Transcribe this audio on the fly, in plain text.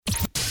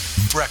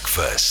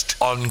Breakfast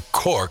on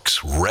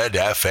Cork's Red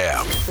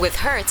FM. With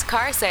Hertz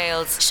Car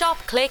Sales. Shop,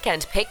 click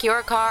and pick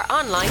your car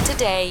online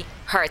today.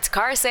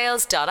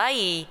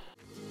 hertzcarsales.ie.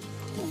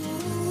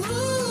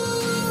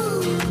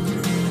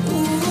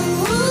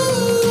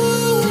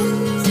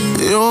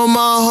 You're on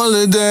my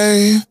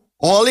holiday.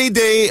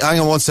 Holiday. Hang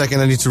on 1 second.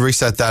 I need to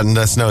reset that and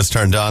now it's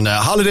turned on.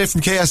 Holiday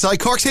from KSI,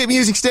 Cork's hit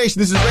music station.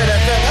 This is Red FM.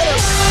 Hello.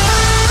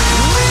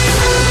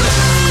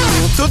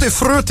 Tutti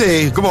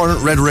frutti. Good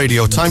morning, Red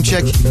Radio. Time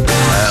check.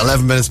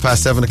 11 minutes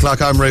past 7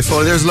 o'clock. I'm Ray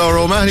Foley. There's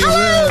Laura O'Mahony over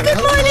there. Good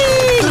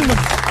morning.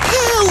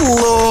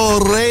 Hello,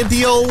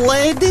 Radio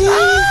Lady.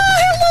 Hello,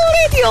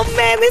 Radio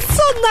Man. It's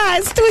so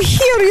nice to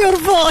hear your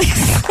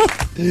voice.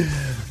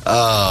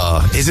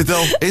 Is it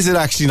though? Is it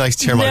actually nice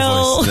to hear my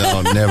voice? No,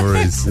 it never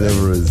is.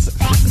 Never is.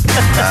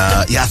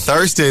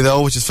 Thursday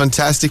though, which is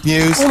fantastic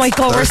news. Oh my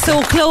God, Thursday.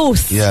 We're so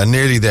close. Yeah,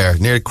 nearly there.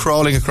 Nearly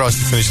crawling across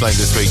the finish line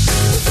this week.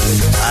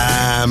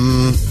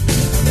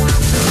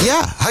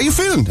 How you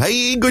feeling? Are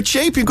you in good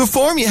shape? You in good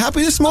form? You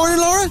happy this morning,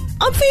 Laura?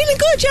 I'm feeling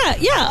good,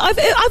 yeah. I've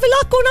a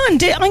lot going on.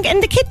 I'm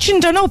getting the kitchen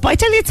done up. I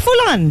tell you, it's full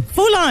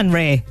on,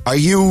 Ray. Are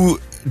you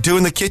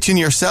doing the kitchen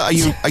yourself?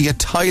 Are you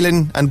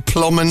tiling and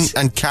plumbing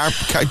and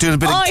doing a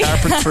bit of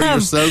carpentry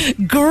yourself?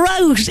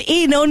 Grout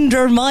in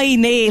under my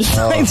nails,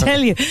 I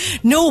tell you.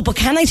 No, but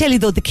can I tell you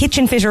though, the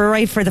kitchen fitter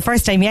arrived for the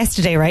first time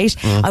yesterday, right?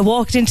 I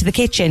walked into the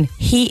kitchen.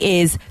 He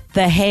is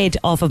the head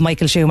of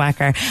Michal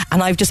Schumacher,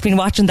 and I've just been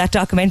watching that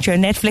documentary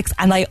on Netflix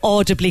and I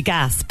audibly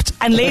gasped.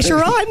 And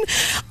later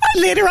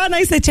on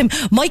I said to him,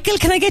 Michael,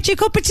 can I get you a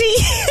cup of tea?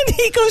 And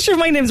he goes, sure,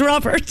 my name's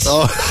Robert.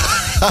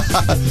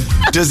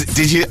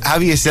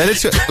 Have you said it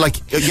to, like,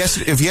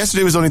 if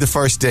yesterday was only the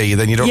first day,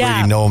 then you don't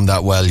really know him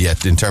that well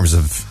yet in terms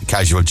of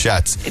casual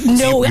chats.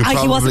 No, you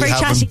he wasn't very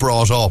haven't chatty.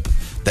 Brought up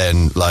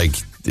then, like,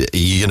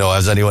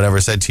 has anyone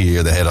ever said to you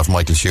you're the head of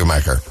Michal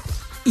Schumacher?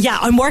 Yeah,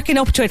 I'm working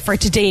up to it for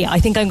today. I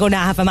think I'm going to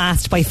have him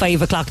asked by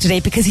 5 o'clock today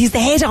because he's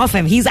the head of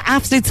him. He's the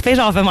absolute spit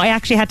of him. I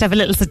actually had to have a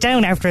little sit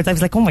down afterwards. I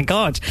was like, oh my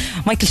God,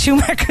 Michal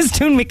Schumacher's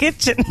doing my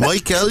kitchen.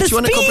 Michael, do you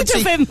want a cup of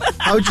tea?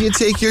 How do you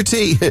take your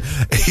tea?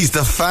 He's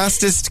the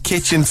fastest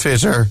kitchen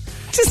fitter.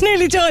 Just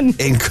nearly done.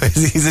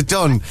 He's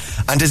done.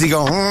 And does he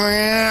go?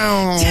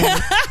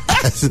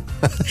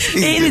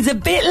 It is a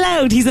bit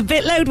loud. He's a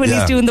bit loud when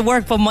he's doing the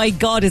work, but my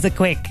God, is it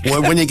quick.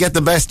 When you get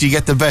the best, you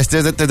get the best.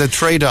 They're the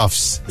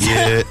trade-offs.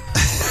 Yeah.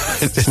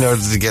 In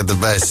order to get the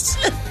best.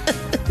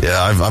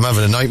 Yeah, I'm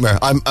having a nightmare.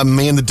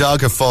 Me and the dog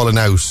have fallen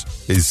out.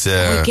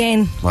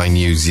 Again. My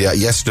news. Yeah,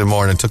 yesterday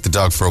morning I took the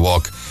dog for a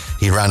walk.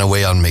 He ran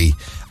away on me.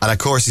 And of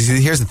course,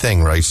 here's the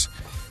thing, right?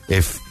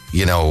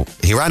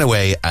 He ran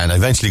away and I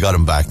eventually got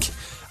him back.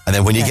 And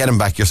then when you get him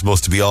back, you're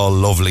supposed to be all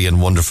lovely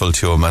and wonderful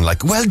to him and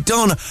like, well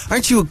done,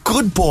 aren't you a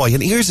good boy?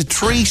 And here's a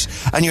treat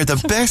and you're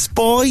the best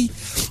boy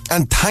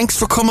and thanks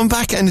for coming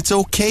back and it's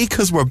okay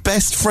because we're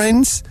best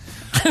friends.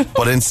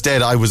 But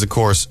instead I was, of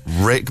course,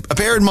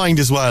 bear in mind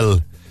as well,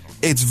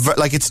 it's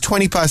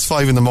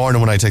 5:20 in the morning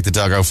when I take the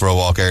dog out for a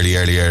walk early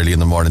in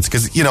the mornings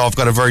because, I've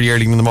got a very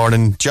early in the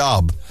morning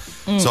job.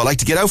 So I like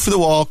to get out for the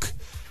walk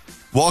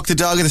the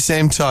dog at the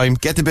same time,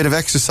 get a bit of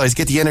exercise,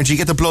 get the energy,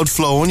 get the blood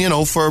flowing,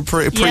 for a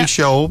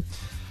pre-show.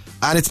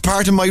 And it's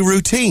part of my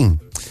routine.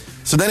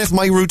 So then if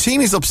my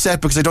routine is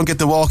upset because I don't get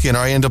the walk in or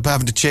I end up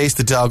having to chase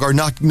the dog or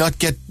not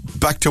get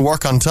back to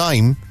work on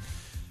time,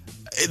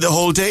 the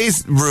whole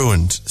day's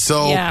ruined.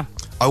 So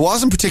I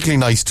wasn't particularly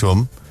nice to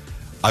him.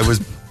 I was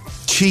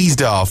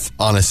cheesed off,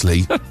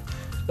 honestly.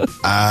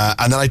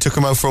 And then I took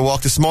him out for a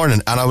walk this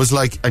morning and I was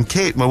like, and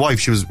Kate, my wife,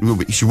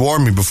 she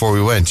warned me before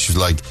we went. She was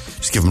like,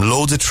 just give him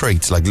loads of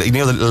treats, like, the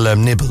little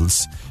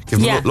nibbles. Give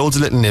him loads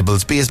of little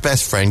nibbles, be his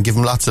best friend, give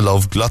him lots of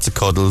love, lots of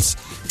cuddles,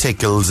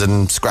 tickles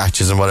and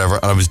scratches and whatever.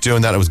 And I was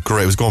doing that, it was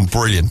great, it was going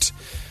brilliant.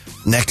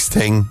 Next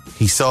thing,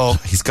 he's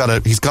got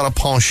a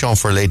penchant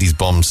for ladies'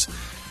 bums.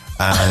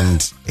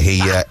 And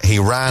he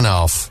ran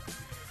off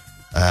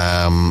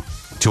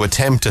to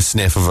attempt a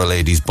sniff of a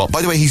lady's bum.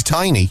 By the way, he's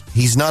tiny.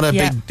 He's not a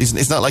big...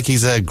 It's not like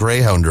he's a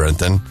greyhound or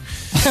anything.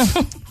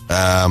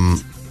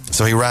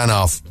 So he ran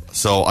off.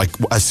 So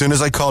as soon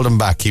as I called him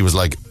back, he was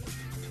like,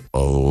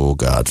 oh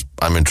God,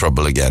 I'm in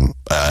trouble again.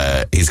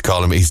 He's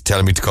telling me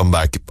to come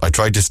back. I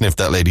tried to sniff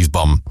that lady's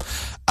bum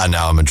and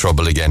now I'm in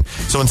trouble again.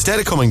 So instead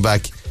of coming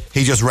back,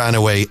 he just ran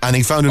away and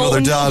he found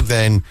another dog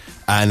then,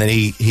 and then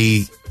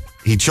he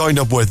joined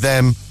up with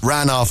them,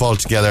 ran off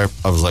altogether.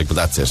 I was like, but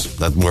that's it.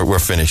 We're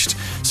finished.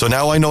 So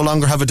now I no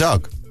longer have a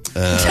dog,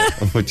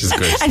 which is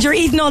great. And you're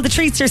eating all the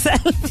treats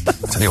yourself.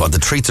 Tell you what, the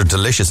treats are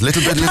delicious.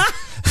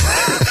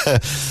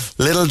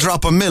 Little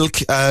drop of milk,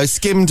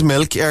 skimmed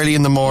milk early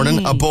in the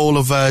morning, a bowl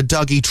of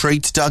doggy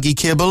treats, doggy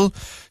kibble,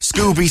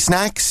 Scooby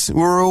snacks.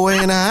 We're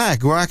away in a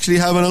hack. We're actually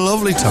having a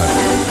lovely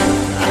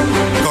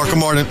time. Cork, good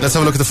morning. Let's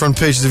have a look at the front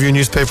pages of your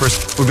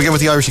newspapers. We'll begin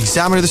with the Irish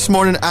Examiner this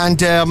morning, and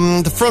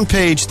the front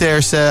page there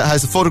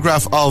has a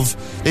photograph of,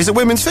 is it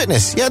women's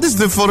fitness? Yeah, this is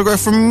the photograph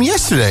from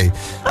yesterday.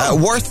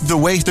 Worth the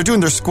wait. They're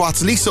doing their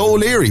squats. Lisa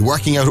O'Leary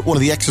working out at one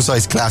of the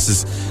exercise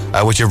classes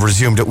which have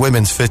resumed at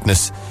women's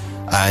fitness.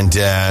 And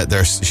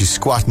she's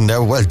squatting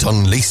there. Well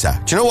done,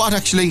 Lisa. Do you know what,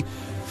 actually?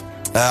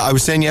 I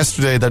was saying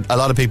yesterday that a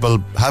lot of people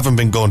haven't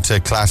been going to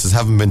classes,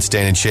 haven't been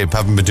staying in shape,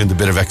 haven't been doing a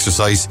bit of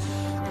exercise.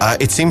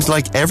 It seems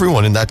like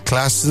everyone in that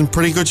class is in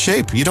pretty good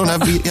shape. You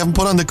haven't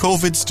put on the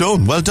COVID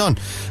stone. Well done.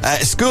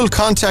 School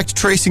contact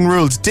tracing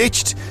rules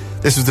ditched.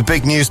 This was the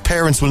big news.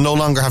 Parents will no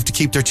longer have to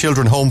keep their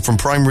children home from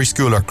primary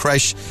school or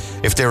creche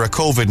if they're a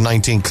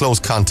COVID-19 close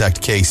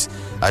contact case,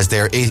 as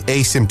they're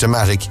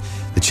asymptomatic.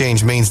 The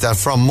change means that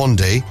from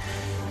Monday,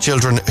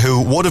 children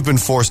who would have been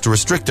forced to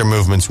restrict their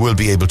movements will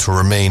be able to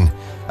remain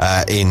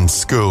in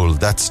school.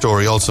 That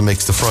story also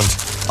makes the front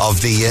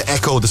of the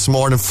Echo this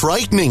morning.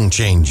 Frightening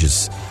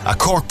changes. A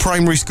Cork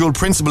primary school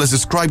principal has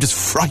described as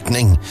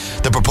frightening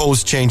the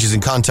proposed changes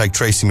in contact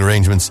tracing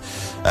arrangements.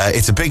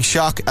 It's a big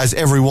shock, as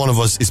every one of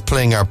us is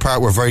playing our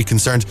part. We're very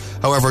concerned.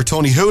 However,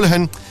 Tony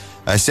Houlihan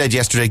said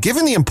yesterday,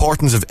 given the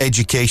importance of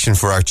education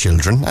for our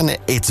children, and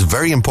it's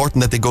very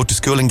important that they go to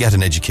school and get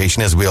an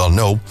education, as we all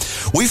know,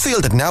 we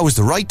feel that now is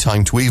the right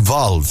time to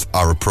evolve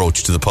our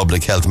approach to the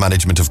public health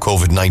management of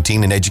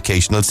COVID-19 in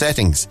educational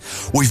settings.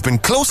 We've been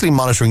closely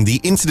monitoring the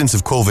incidence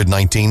of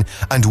COVID-19,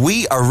 and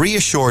we are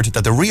reassured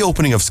that the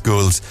reopening of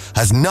schools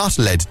has not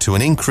led to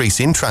an increase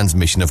in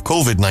transmission of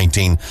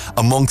COVID-19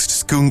 amongst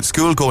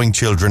school-going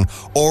children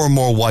or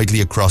more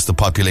widely across the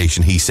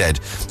population, he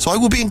said. So I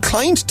will be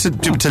inclined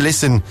to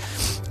listen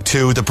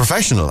to the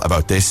professional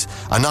about this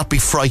and not be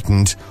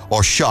frightened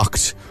or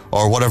shocked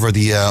or whatever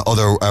the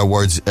other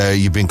words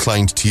you'd be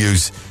inclined to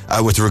use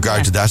with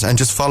regard to that, and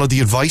just follow the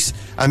advice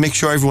and make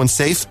sure everyone's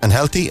safe and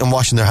healthy and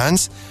washing their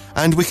hands,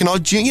 and we can all,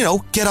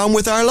 get on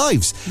with our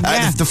lives.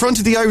 The front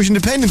of the Irish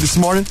Independent this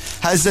morning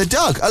has a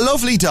dog, a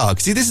lovely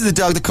dog. See, this is the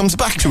dog that comes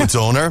back to its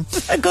owner.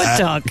 A good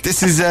dog.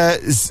 This is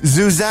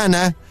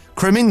Zuzana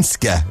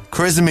Kreminska,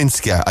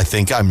 I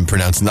think I'm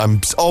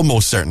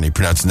almost certainly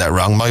pronouncing that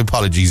wrong. My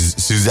apologies,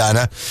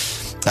 Susanna.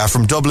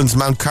 From Dublin's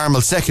Mount Carmel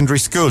Secondary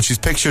School. She's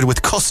pictured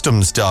with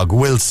customs dog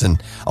Wilson.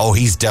 Oh,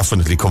 he's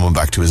definitely coming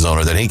back to his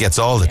owner. Then he gets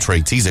all the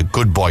traits. He's a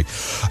good boy.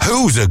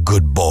 Who's a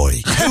good boy?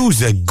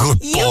 Who's a good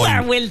boy? You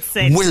are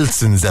Wilson.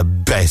 Wilson's the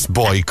best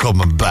boy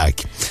coming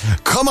back.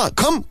 Come on,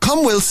 come,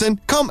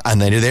 Wilson, come.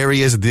 And then there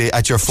he is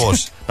at your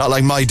foot. Not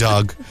like my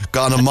dog,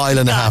 gone a mile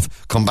and a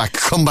half. Come back.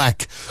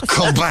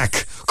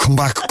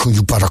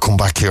 You better come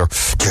back here.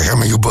 Do you hear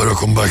me? You better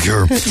come back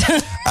here.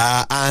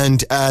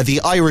 And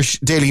the Irish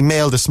Daily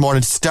Mail this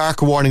morning,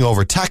 stark warning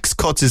over tax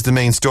cuts is the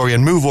main story,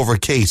 and move over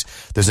Kate.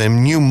 There's a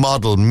new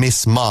model,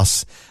 Miss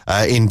Moss,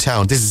 in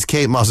town. This is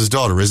Kate Moss's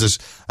daughter, is it?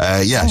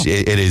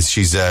 It is.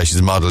 She's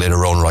a model in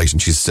her own right,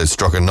 and she's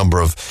struck a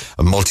number of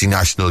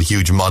multinational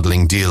huge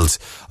modelling deals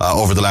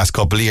over the last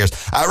couple of years.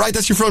 Right,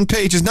 that's your front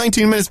page. It's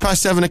 19 minutes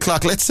past 7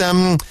 o'clock. Let's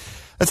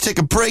take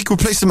a break. We'll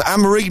play some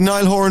Anne-Marie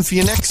Niall Horan for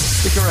you next.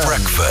 Stick around.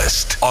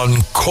 Breakfast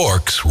on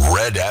Cork's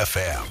Red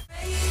FM.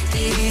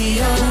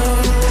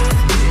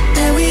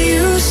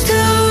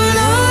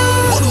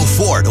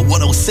 104 to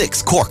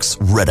 106, Cork's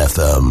Red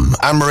FM.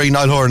 Anne-Marie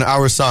Niall Horan,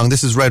 our song.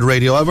 This is Red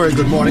Radio. A very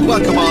good morning.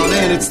 Welcome on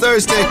in. It's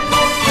Thursday.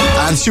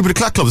 And Stupid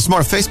O'Clock Club this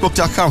morning,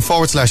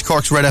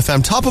 Facebook.com/Cork's Red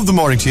FM. Top of the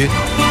morning to you.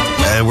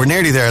 We're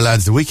nearly there,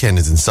 lads. The weekend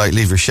is in sight.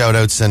 Leave your shout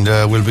outs, and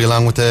we'll be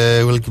along with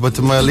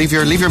leave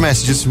your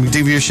messages. We'll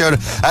give you a shout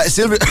out.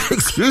 Sylvia,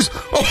 excuse.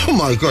 Oh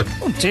my God.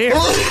 Oh dear.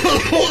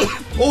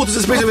 Oh,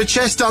 there's a bit of a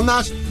chest on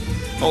that.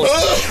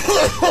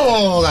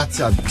 Oh, that's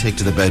I'll take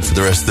to the bed for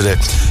the rest of the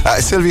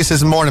day. Sylvia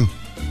says, morning.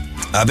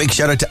 A big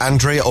shout out to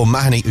Andrea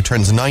O'Mahony, who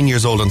turns 9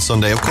 years old on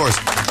Sunday. Of course.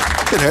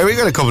 We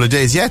got a couple of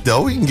days yet,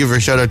 though. We can give her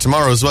a shout out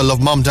tomorrow as well. Love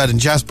Mum, Dad and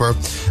Jasper.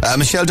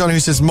 Michelle Donoghue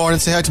says, morning.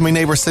 Say hi to my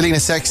neighbour Selena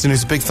Sexton,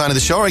 who's a big fan of the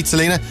show. All right,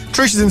 Selena.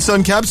 Trish is in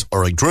Sun Cabs. All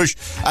right, Trish.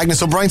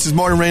 Agnes O'Brien says,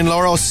 morning, Rain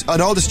Laura.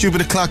 And all the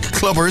Stupid O'Clock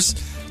clubbers.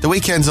 The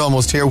weekend's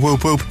almost here.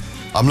 Whoop, whoop.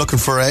 I'm looking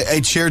for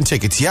Ed Sheeran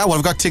tickets. Yeah, well,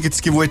 I've got tickets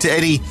to give away to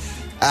Eddie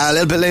a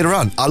little bit later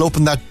on. I'll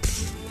open that.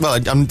 Well,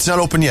 it's not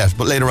open yet,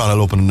 but later on I'll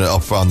open it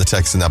up on the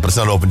text and that, but it's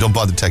not open. Don't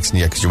bother texting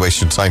yet because you're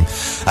wasting time.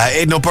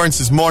 Aidan O'Byrne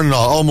says, morning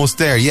all, almost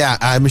there. Yeah,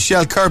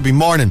 Michelle Kirby,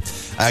 morning.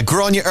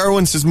 Grania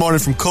Irwin says, morning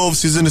from Cove.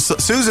 Susan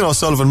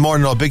O'Sullivan,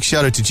 morning all. Big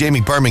shout out to Jamie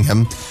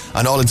Birmingham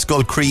and all in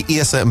Skull Cree,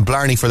 Isa and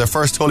Blarney for their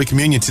first Holy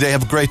Communion today.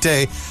 Have a great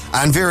day.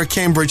 And Vera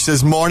Cambridge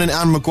says, morning.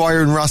 Anne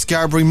Maguire and Ross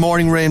Garbury,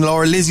 morning. Rain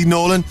Laura. Lizzie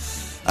Nolan,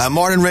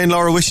 morning. Rain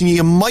Laura, wishing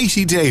you a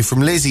mighty day from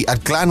Lizzie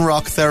at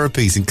Glanrock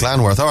Therapies in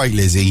Clanworth. All right,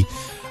 Lizzie.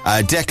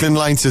 Declan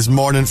Line says,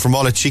 morning from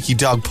all the cheeky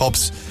dog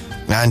pups.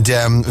 And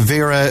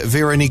Vera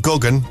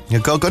Gugan.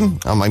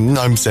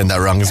 I'm saying that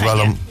wrong as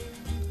well.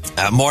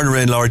 Morning,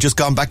 Rain Laura, just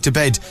gone back to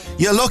bed.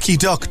 You lucky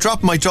duck.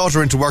 Dropped my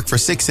daughter into work for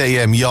 6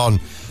 a.m. Yawn.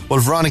 Well,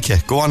 Veronica,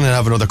 go on and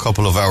have another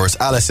couple of hours.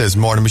 Alice says,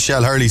 morning.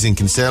 Michelle Hurley's in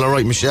Kinsale. All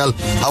right, Michelle,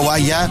 how are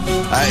ya?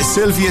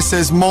 Sylvia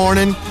says,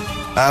 morning.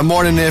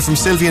 Morning from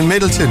Sylvia in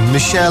Middleton.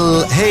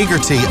 Michelle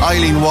Hagerty,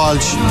 Eileen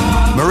Walsh,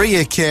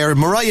 Mariah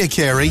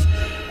Carey,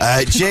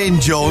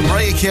 Jane Jones,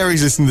 Mariah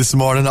Carey's listening this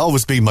morning,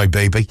 always been my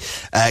baby.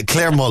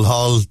 Claire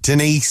Mulhall,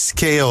 Denise,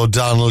 Kay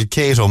O'Donnell,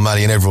 Kate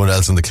O'Malley, and everyone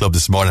else in the club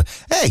this morning.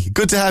 Hey,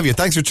 good to have you.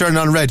 Thanks for turning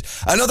on Red.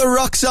 Another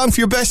rock song for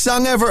your best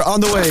song ever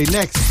on the way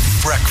next.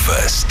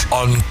 Breakfast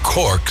on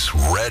Cork's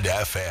Red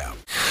FM.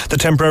 The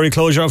temporary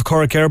closure of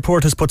Cork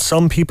Airport has put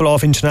some people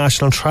off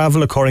international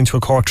travel, according to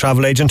a Cork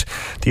travel agent.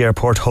 The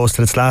airport hosted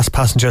its last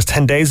passengers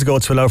 10 days ago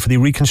to allow for the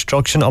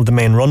reconstruction of the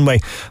main runway,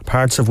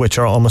 parts of which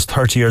are almost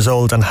 30 years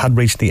old and had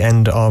reached the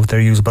end of their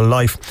usable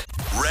life.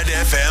 Red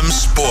FM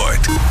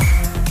Sport.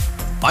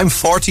 I'm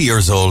 40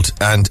 years old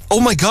and,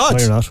 oh my God. No,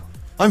 you're not.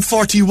 I'm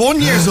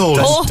 41 years old.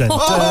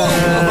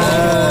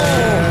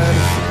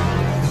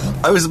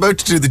 I was about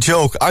to do the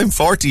joke. I'm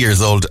 40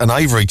 years old and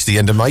I've reached the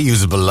end of my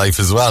usable life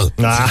as well.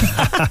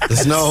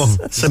 There's no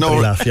sympathy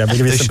laugh. Yeah, we'll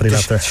give you a sympathy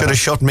laugh there. Should have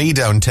shut me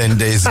down 10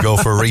 days ago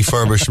for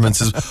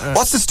refurbishments.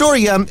 What's the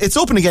story? It's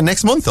open again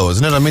next month though,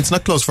 isn't it? I mean, it's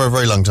not closed for a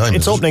very long time.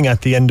 It's opening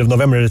at the end of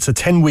November. It's a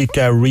 10-week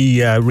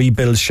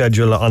rebuild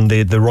schedule on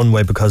the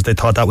runway because they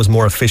thought that was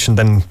more efficient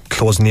than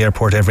closing the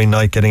airport every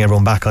night, getting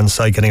everyone back on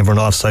site, getting everyone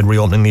off site,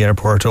 reopening the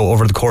airport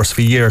over the course of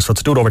a year. So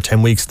to do it over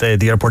 10 weeks, the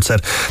airport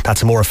said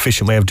that's a more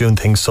efficient way of doing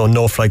things. So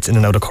no flights in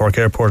and out of Cork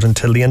Airport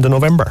until the end of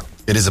November.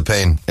 It is a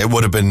pain. It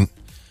would have been,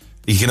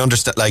 you can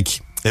understand, like,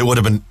 it would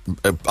have been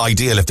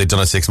ideal if they'd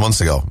done it 6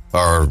 months ago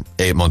or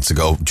 8 months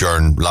ago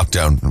during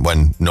lockdown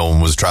when no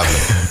one was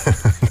travelling.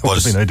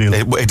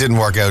 It didn't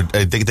work out.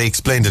 They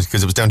explained it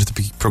because it was down to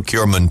the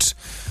procurement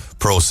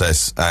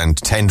process and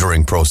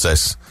tendering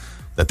process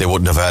that they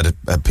wouldn't have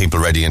had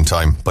people ready in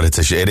time. But it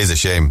is a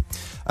shame.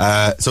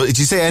 So did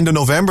you say end of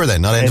November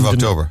then, not end of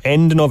October?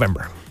 End of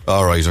November.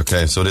 All right,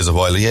 okay, so it is a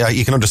while. Yeah,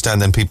 you can understand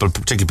then people,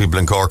 particularly people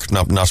in Cork,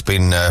 not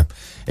being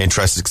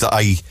interested, because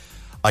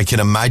I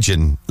can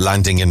imagine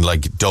landing in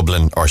like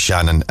Dublin or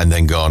Shannon and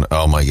then going,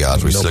 oh my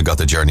God, we've still got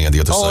the journey on the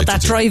other side. Oh,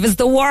 that drive is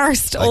the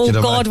worst. Oh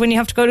God, when you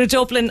have to go to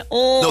Dublin.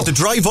 Oh. No, the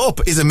drive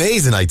up is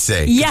amazing, I'd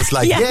say. Yeah, it's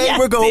like,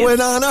 we're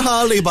going on a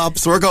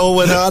hollybops, we're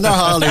going on a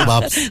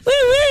hollybops. Woo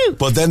woo.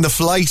 But then the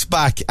flight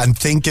back and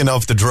thinking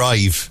of the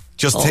drive.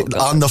 Just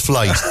on the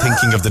flight,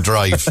 thinking of the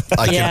drive.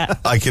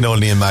 I can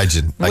only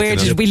imagine. Where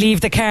did we leave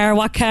the car?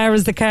 What car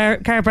is the car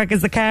park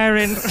is the car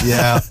in?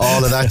 Yeah,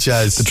 all of that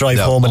jazz. The drive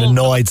home in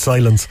annoyed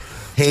silence.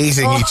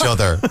 Hating each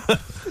other.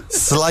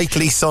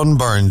 Slightly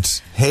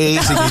sunburned. Hating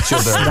each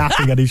other.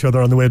 Snapping at each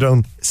other on the way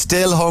down.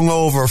 Still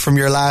hungover from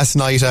your last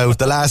night out,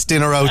 the last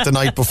dinner out the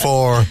night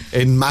before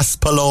in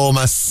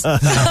Maspalomas.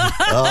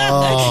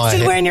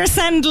 Still wearing your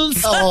sandals.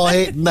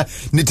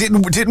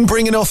 Didn't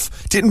bring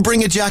enough. Didn't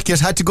bring a jacket.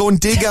 Had to go and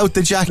dig out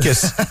the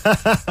jacket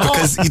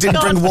because you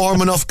didn't bring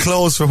warm enough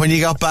clothes for when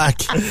you got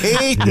back.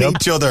 Hating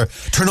each other.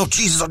 Turn up,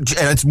 Jesus, and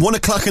it's 1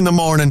 o'clock in the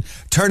morning.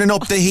 Turning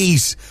up the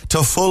heat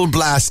to full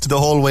blast the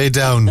whole way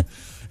down.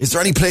 Is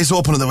there any place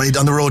open on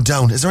the road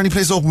down? Is there any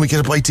place open we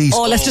get a bite to eat?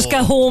 Oh, let's just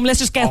get home. Let's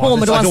just get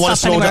home. I don't want to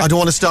stop anywhere. I don't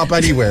want to stop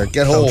anywhere.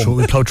 Get home.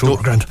 We'll plough through.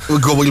 Grand.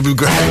 We'll be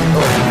grand.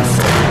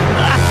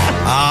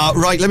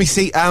 Right, let me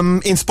see.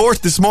 In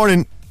sport this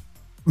morning,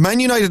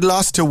 Man United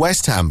lost to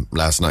West Ham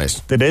last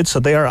night. They did, so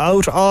they are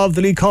out of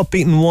the League Cup,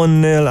 beaten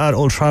 1-0 at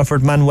Old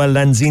Trafford. Manuel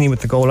Lanzini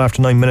with the goal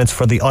after 9 minutes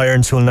for the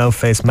Irons, who will now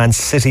face Man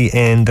City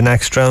in the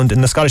next round.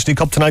 In the Scottish League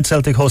Cup tonight,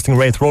 Celtic hosting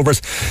Wraith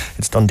Rovers.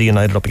 It's Dundee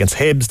United up against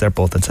Hibs. They're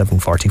both at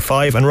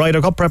 7:45. And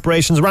Ryder Cup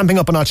preparations ramping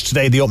up a notch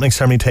today. The opening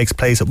ceremony takes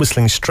place at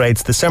Whistling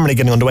Straits. The ceremony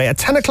getting underway at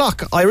 10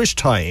 o'clock Irish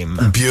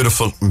time.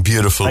 Beautiful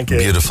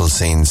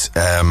scenes.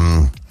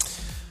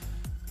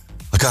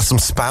 I got some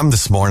spam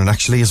this morning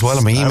actually as well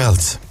on my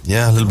emails.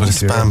 Yeah, a little bit of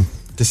spam.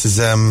 This is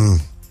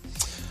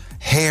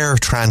hair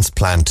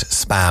transplant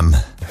spam.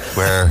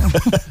 Where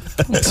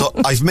so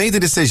I've made the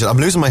decision. I'm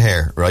losing my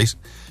hair, right?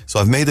 So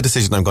I've made the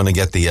decision. I'm going to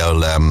get the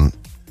old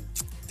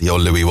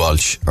Louis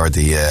Walsh or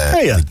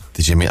the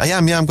Jimmy. I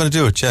am. Yeah, I'm going to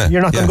do it. Yeah.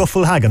 You're not going to go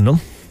full Hagen, no?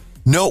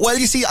 No, well,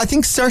 you see, I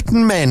think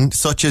certain men,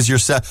 such as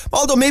yourself,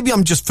 although maybe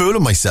I'm just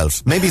fooling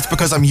myself. Maybe it's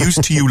because I'm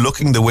used to you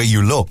looking the way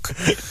you look.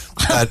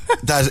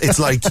 That it's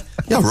like,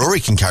 yeah,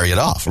 Rory can carry it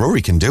off.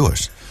 Rory can do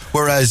it.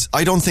 Whereas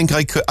I don't think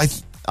I could.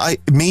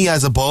 Me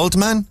as a bald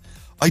man,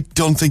 I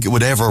don't think it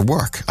would ever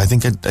work. I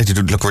think it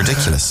would look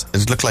ridiculous. It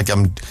would look like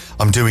I'm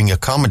doing a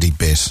comedy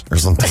bit or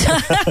something. Do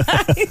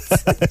you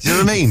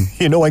know what I mean?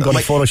 You know, I'm going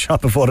to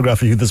Photoshop a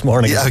photograph of you this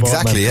morning. Yeah,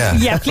 exactly, yeah.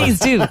 Yeah, please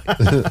do.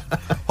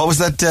 What was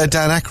that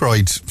Dan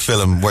Aykroyd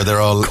film where they're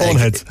all...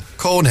 Coneheads.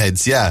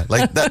 Coneheads, yeah.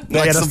 Like that.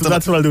 Like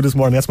that's what I'll do this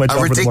morning. That's my job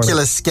for the morning. A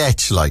ridiculous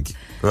sketch, like...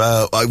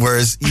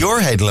 whereas your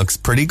head looks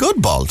pretty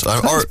good bald.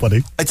 Or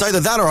it's either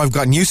that or I've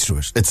gotten used to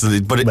it. It's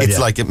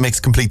like it makes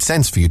complete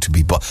sense for you to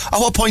be bald. At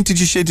what point did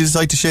you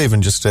decide to shave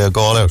and just go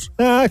all out?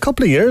 A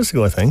couple of years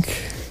ago, I think.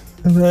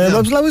 I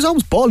was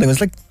always balding. I was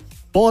like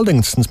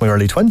balding since my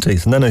early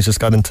 20s, and then I just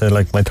got into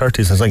like my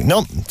 30s. I was like,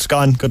 no, it's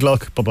gone. Good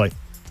luck. Bye-bye.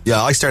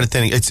 Yeah, I started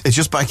thinning. It's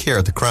just back here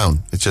at the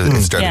crown. It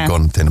started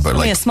going thin about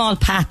only a small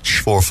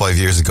patch 4 or 5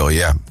 years ago.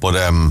 Yeah, but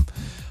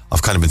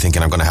I've kind of been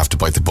thinking I'm going to have to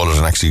bite the bullet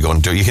and actually go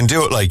and do it. You can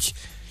do it like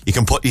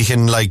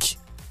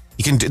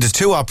there's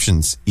two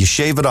options. You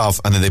shave it off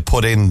and then they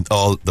put in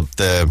all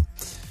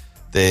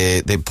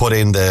they put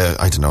in the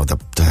I don't know the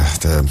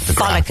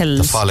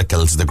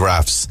follicles, the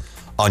grafts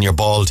on your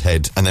bald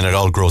head, and then it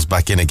all grows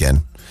back in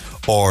again.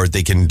 Or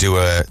they can do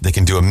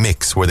a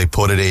mix where they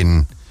put it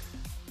in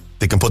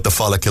they can put the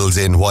follicles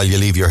in while you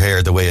leave your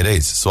hair the way it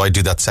is. So I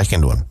do that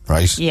second one,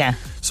 right? Yeah.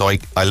 So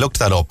I looked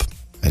that up,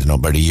 I don't know,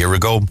 about a year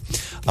ago,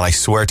 and I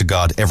swear to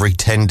God, every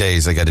 10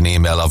 days I get an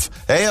email of,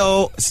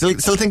 hey-oh, still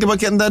thinking about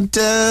getting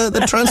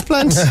that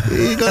transplant?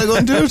 You gotta go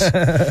and do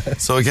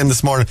it. So again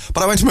this morning,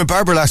 but I went to my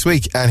barber last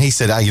week, and he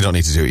said, you don't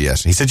need to do it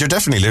yet. He said, you're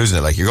definitely losing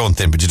it, like you're going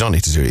thin, but you don't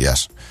need to do it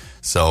yet.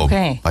 So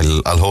Okay.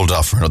 I'll hold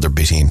off for another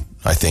bitting,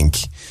 I think.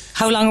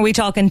 How long are we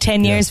talking?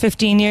 10 years,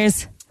 15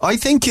 years? I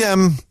think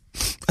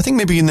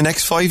maybe in the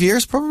next 5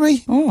 years,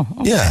 probably. Oh,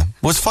 okay. Yeah.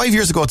 It was 5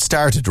 years ago it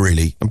started,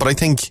 really. But I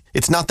think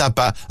it's not that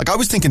bad. Like, I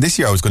was thinking this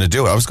year I was going to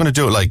do it. I was going to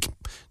do it, like,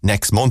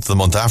 next month, the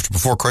month after,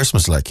 before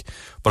Christmas, like.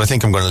 But I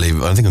think I'm going to leave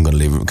it. I think I'm going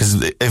to leave it.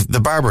 Because if the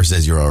barber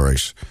says you're all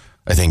right,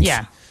 I think.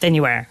 Yeah, then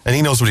you are. And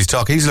he knows what he's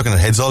talking. He's looking at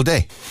heads all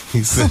day.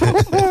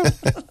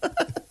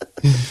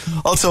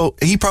 Also,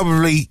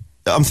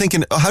 I'm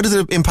thinking, how does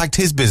it impact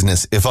his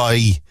business if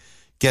I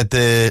get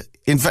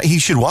in fact, he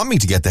should want me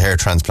to get the hair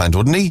transplant,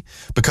 wouldn't he?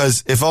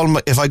 Because if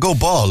I go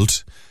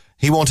bald,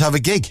 he won't have a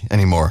gig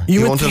anymore.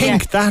 You would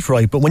think that,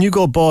 right? But when you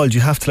go bald, you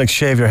have to like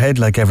shave your head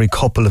like every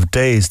couple of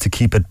days to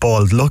keep it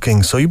bald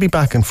looking. So you'd be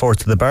back and forth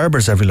to the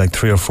barbers every like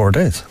 3 or 4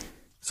 days.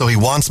 So he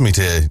wants me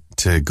to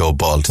go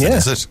bald, then,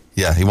 is it?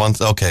 Yeah, he wants.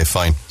 Okay,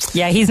 fine.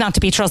 Yeah, he's not to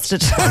be trusted.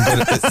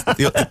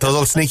 Those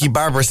old sneaky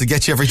barbers that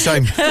get you every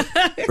time.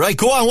 Right,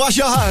 go on, wash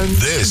your hands.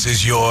 This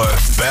is your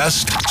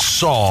best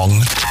song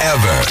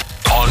ever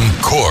on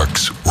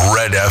Cork's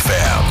Red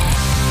FM.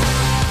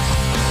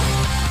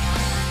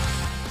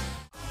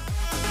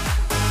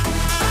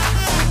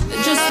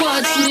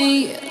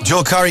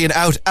 Joe Curry and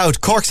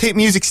Out. Cork's hit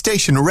music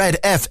station, Red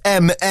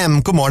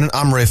FM. Good morning,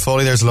 I'm Ray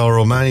Foley. There's Laura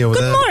Romani over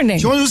there. Good morning.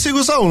 Do you want to do a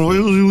single song?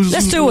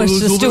 Let's do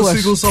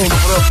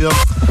it.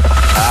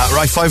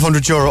 Right,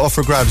 €500 up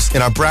for grabs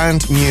in our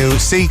brand new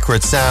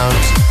Secret Sound.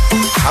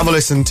 Have a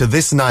listen to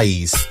this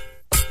noise.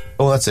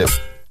 Oh, that's it.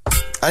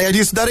 Any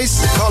ideas what that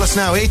is? Call us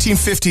now,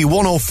 1850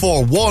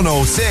 104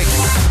 106.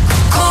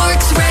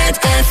 Cork's Red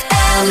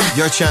FM.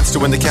 Your chance to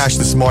win the cash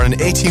this morning.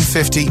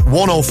 1850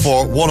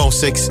 104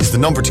 106 is the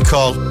number to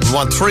call. We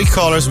want 3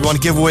 callers. We want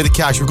to give away the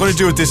cash. We're going to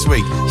do it this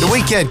week. The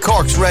weekend,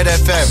 Cork's Red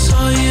FM.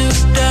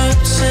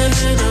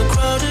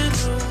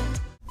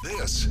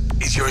 This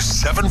is your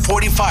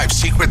 745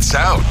 Secret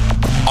Sound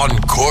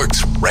on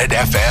Cork's Red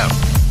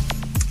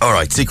FM. All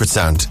right, Secret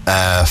Sound.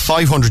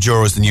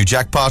 €500 the new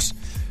jackpot.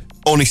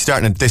 Only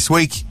starting it this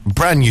week.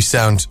 Brand new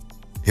sound.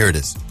 Here it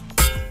is.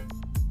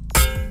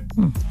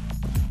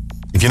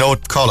 If you know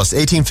it, call us.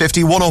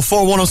 1850 104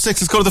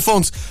 106. Let's go to the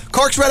phones.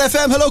 Cork's Red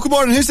FM. Hello, good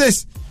morning. Who's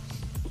this?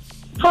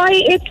 Hi,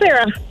 it's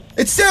Sarah.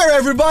 It's Sarah,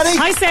 everybody.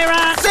 Hi,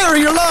 Sarah. Sarah,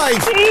 you're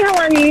live. Hey, how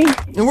are you?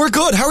 And we're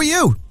good. How are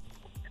you?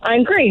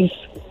 I'm great.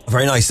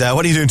 Very nice.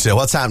 What are you doing today?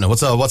 What's happening?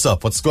 What's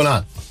up? What's going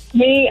on?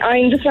 Me,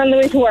 I'm just on the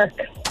way to work.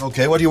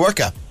 Okay, what do you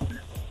work at?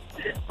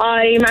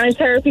 I manage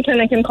therapy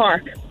clinic in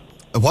Cork.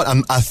 What?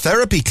 A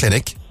therapy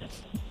clinic?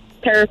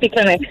 Therapy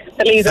clinic.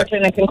 The laser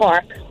clinic in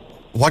Cork.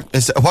 What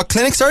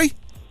clinic, sorry?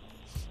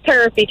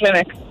 Therapy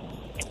clinic.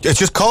 It's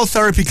just called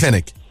Therapy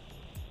Clinic?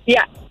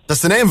 Yeah.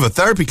 That's the name of it,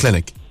 Therapy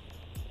Clinic?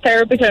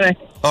 Therapy clinic.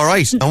 All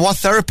right. And what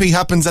therapy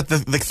happens at the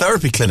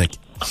therapy clinic?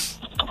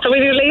 So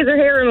we do laser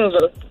hair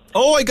removal.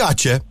 Oh, I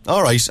got you.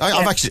 All right.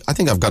 I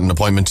think I've got an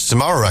appointment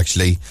tomorrow,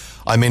 actually.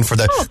 I'm in for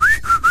the...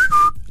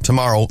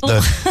 Tomorrow.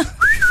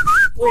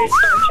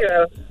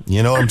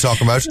 You know what I'm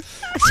talking about.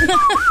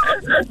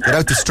 Get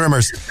out the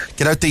strimmers.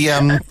 Get out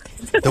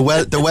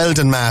the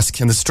Weldon mask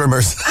and the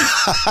strimmers.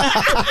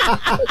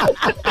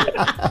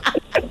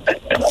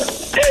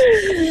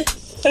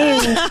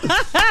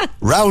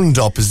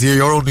 Roundup is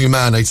your only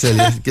man, I tell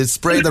you.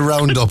 Spray the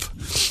Roundup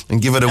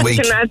and give it a week.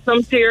 I can add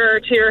some to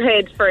your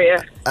head for you.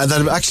 And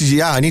then actually,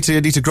 yeah, I need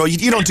to grow.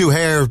 You don't do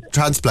hair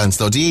transplants,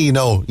 though, do you?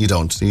 No, you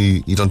don't.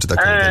 You don't do that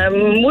kind of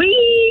thing. We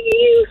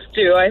used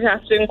to. I'd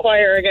have to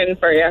inquire again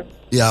for you.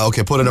 Yeah,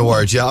 okay, put in a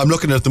word. Yeah, I'm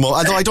looking at them all.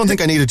 Although I don't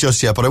think I need it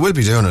just yet, but I will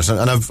be doing it.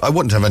 And I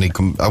wouldn't have any.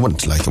 I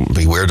wouldn't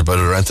be weird about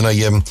it or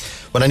anything.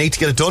 When I need to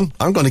get it done,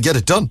 I'm going to get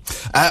it done.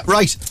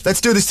 Right,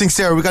 let's do this thing,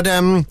 Sarah. We got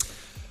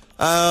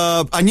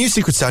a new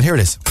secret sound. Here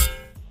it is.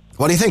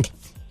 What do you think?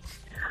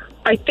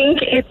 I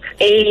think it's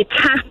a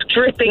tap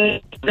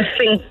dripping the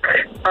sink,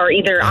 or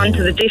either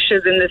onto the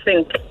dishes in the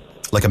sink.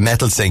 Like a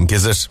metal sink,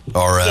 is it?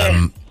 Or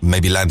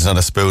maybe landing on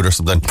a spoon or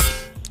something.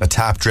 A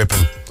tap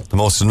dripping. The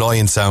most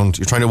annoying sound.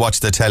 You're trying to watch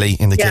the telly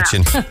in the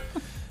kitchen.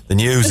 The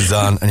news is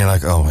on and you're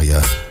like, oh my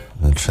God,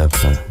 the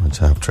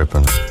tap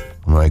dripping.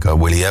 Oh my God,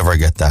 will he ever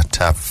get that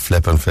tap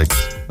flipping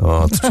fixed?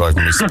 Oh, it's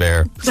driving me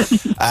spare.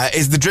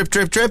 Is the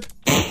drip?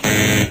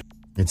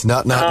 It's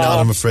not,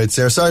 I'm afraid,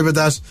 Sarah. Sorry about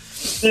that.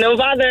 No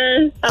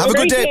bother. Have a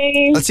good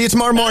day. I'll see you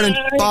tomorrow morning.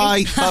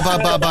 Bye.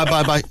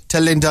 Bye.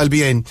 Tell Linda I'll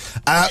be in.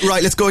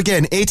 Right, let's go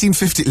again.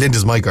 1850.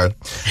 Linda's my girl.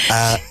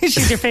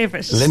 She's your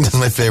favourite. Linda's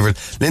my favourite.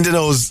 Linda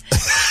knows.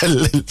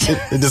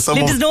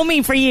 Linda's known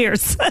me for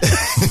years.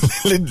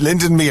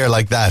 Linda and me are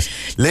like that.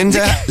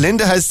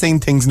 Linda has seen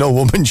things no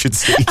woman should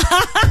see.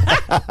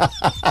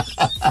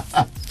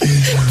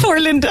 Poor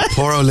Linda.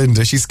 Poor old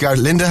Linda. She's scared.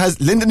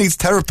 Linda needs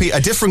therapy, a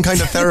different kind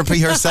of therapy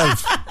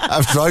herself.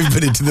 After I've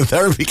been into the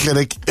therapy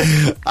clinic.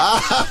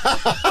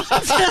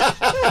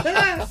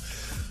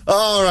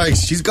 All right,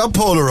 she's got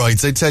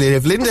Polaroids, I tell you.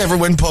 If Linda ever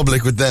went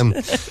public with them.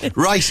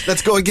 Right,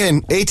 let's go again.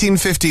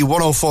 1850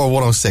 104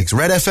 106.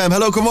 Red FM.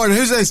 Hello, good morning.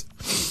 Who's this?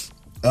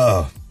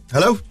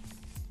 Hello?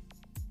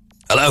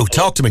 Hello,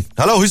 talk to me.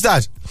 Hello, who's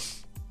that?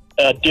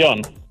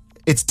 Dion.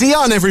 It's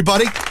Dion,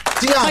 everybody.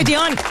 Dion. Hi,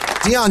 Dion.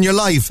 Dion, you're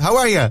live. How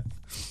are you?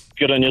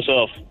 Good on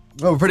yourself.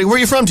 Oh, pretty. Where are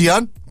you from,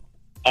 Dion?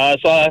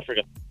 South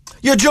Africa.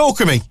 You're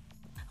joking me.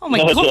 Oh, my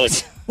No, God.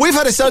 joke. We've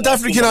had a South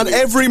African on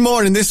every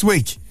morning this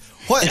week.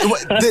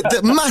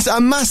 A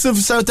massive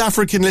South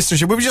African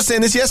listenership. We were just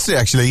saying this yesterday,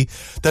 actually,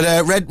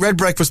 that Red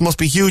Breakfast must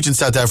be huge in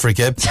South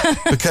Africa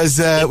because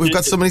we've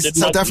got so many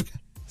South African.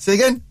 Say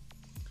again?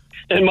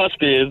 It must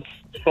be.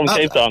 It's from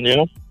Cape Town, you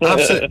know?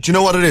 Absolutely. Do you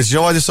know what it is? Do you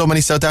know why there's so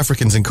many South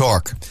Africans in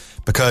Cork?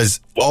 Because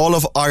all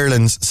of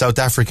Ireland's South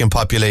African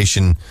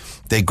population,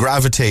 they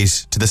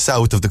gravitate to the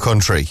south of the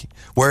country.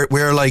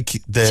 We're like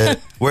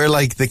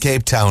the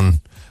Cape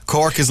Town.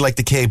 Cork is like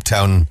the Cape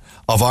Town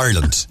of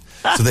Ireland.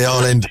 So they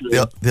all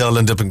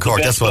end up in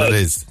Cork. That's what it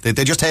is.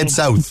 They just head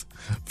south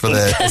for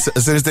as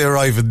soon as they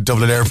arrive in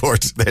Dublin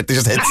Airport. They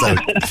just head south.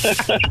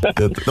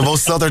 the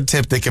most southern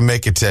tip they can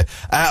make it to.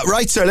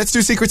 Right, sir. Let's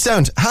do Secret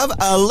Sound. Have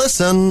a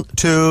listen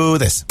to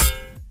this.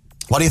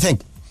 What do you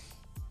think?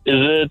 Is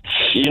it,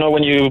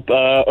 when you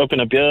open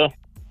a beer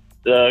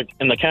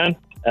in the can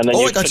and then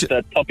you put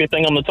that toppy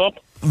thing on the top?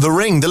 The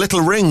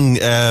little ring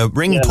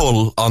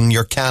pull on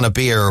your can of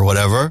beer or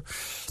whatever.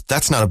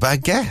 That's not a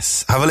bad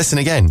guess. Have a listen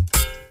again.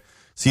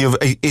 So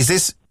is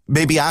this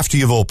maybe after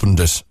you've opened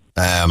it?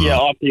 Yeah,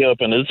 after you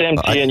open it. It's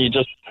empty and you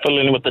just fill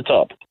in with the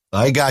top.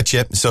 I got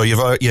you. So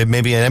you've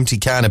maybe an empty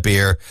can of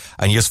beer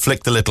and you just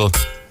flick the little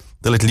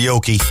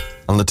yokie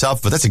on the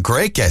top. But that's a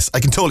great guess. I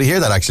can totally hear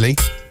that, actually.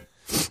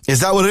 Is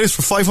that what it is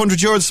for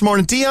 €500 this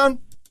morning, Dion?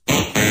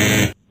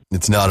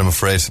 It's not, I'm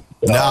afraid.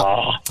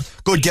 No.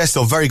 Good guess,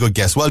 though. Very good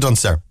guess. Well done,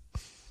 sir.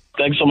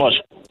 Thanks so much.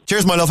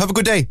 Cheers, my love. Have a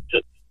good day.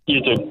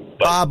 You too.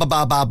 Bye.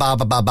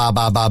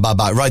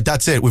 Bye. Right,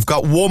 that's it. We've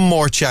got one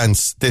more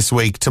chance this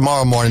week.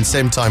 Tomorrow morning,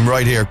 same time,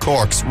 right here.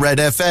 Cork's Red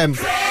FM.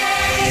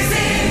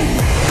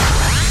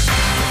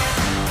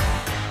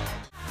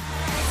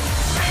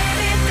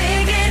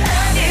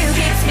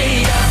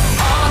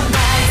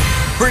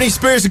 Britney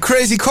Spears and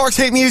Crazy, Cork's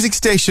hit music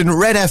station,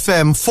 Red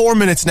FM. 4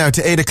 minutes now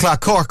to 8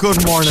 o'clock. Cork,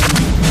 good morning.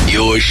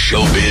 Your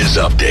showbiz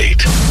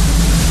update.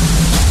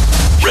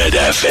 Red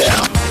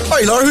FM.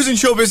 Hi, Laura. Who's in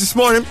showbiz this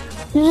morning?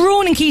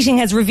 Ronan Keating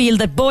has revealed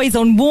that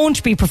Boyzone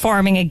won't be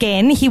performing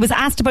again. He was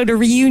asked about a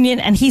reunion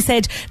and he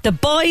said, "The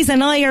boys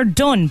and I are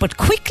done," but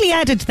quickly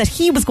added that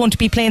he was going to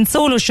be playing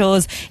solo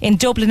shows in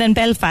Dublin and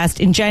Belfast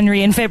in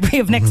January and February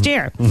of next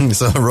year.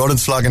 So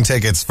Ronan's flogging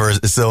tickets for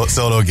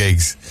solo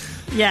gigs.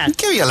 Yeah.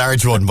 Give you a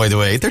large one, by the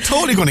way. They're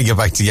totally going to get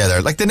back together.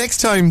 Like the next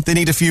time they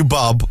need a few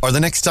bob, or the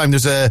next time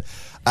there's an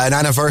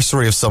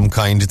anniversary of some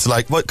kind, it's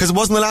like, what? Because it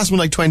wasn't the last one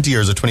like 20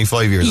 years or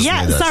 25 years.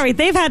 Yeah, sorry,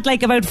 they've had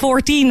like about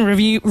 14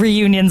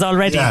 reunions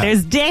already. Yeah.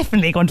 There's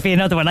definitely going to be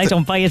another one. I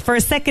don't buy it for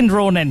a second,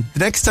 Ronan. The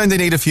next time they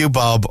need a few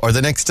bob, or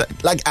the next time,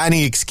 like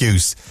any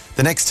excuse,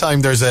 the next time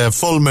there's a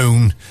full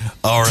moon,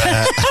 or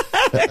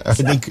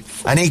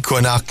an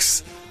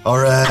equinox,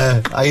 or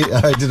I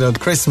don't know,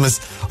 Christmas,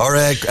 or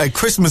a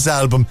Christmas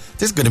album.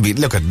 This is going to be,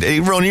 look at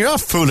Ronan, you're not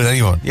fooling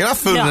anyone. You're not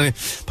fooling anyone.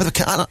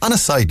 But on a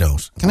side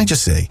note, can I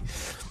just say,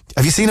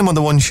 have you seen him on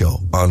the One Show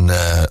on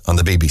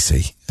the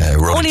BBC?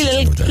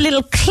 Only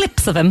little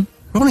clips of him.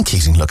 Ronan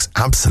Keating looks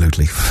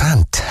absolutely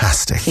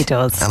fantastic. He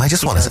does. And I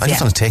just want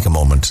to take a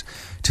moment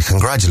to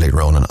congratulate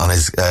Ronan on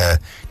his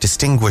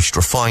distinguished,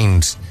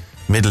 refined,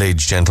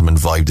 middle-aged gentleman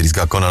vibe that he's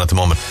got going on at the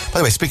moment. By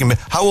the way, speaking of,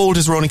 how old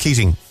is Ronan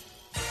Keating?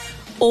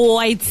 Oh,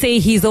 I'd say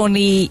he's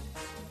only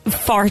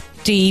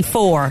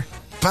 44.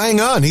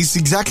 Bang on, he's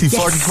exactly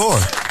 44.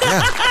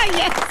 Yeah.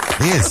 Yes.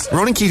 He is.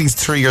 Ronan Keating's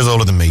 3 years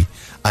older than me,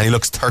 and he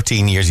looks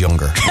 13 years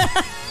younger.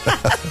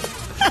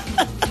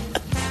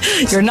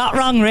 You're not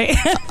wrong, Ray.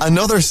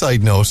 Another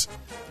side note,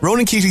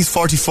 Ronan Keating's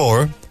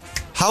 44.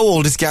 How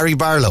old is Gary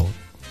Barlow?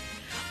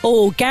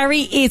 Oh,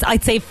 Gary is,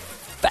 I'd say,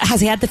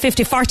 has he had the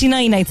 50?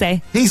 49, I'd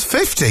say. He's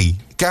 50.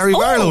 Gary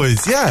Barlow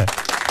is, yeah.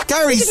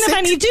 Gary's didn't have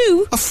any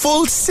do. A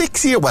full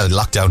 6 year, well,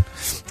 lockdown.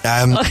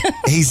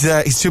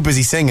 He's too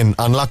busy singing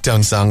on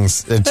lockdown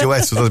songs,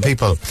 duets with other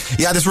people.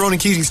 Yeah, this Ronan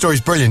Keating story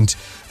is brilliant.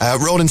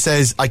 Ronan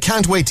says, "I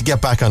can't wait to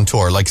get back on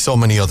tour like so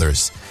many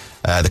others."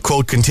 The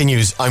quote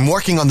continues, "I'm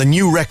working on the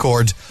new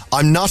record.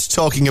 I'm not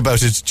talking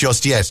about it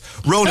just yet."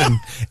 Ronan,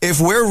 if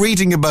we're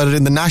reading about it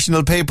in the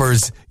national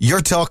papers, you're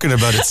talking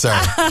about it, sir.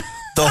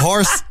 The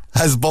horse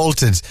has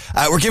bolted.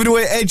 We're giving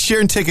away Ed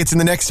Sheeran tickets in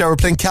the next hour. We're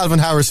playing Calvin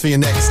Harris for you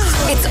next.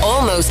 It's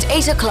almost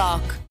 8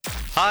 o'clock.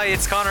 Hi,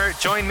 it's Connor.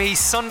 Join me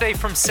Sunday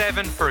from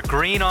 7 for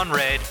Green on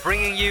Red,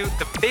 bringing you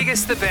the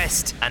biggest, the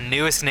best, and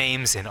newest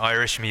names in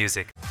Irish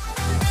music.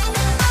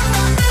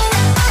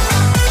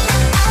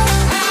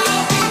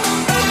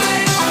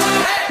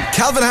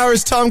 Calvin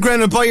Harris, Tom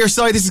Grennan by your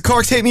side. This is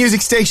Cork's hit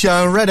music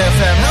station, Red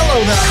FM.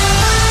 Hello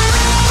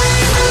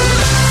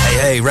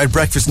there. Hey, Red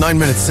Breakfast, 8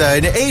 minutes,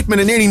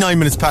 nearly 9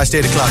 minutes past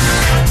 8 o'clock.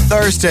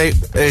 Thursday,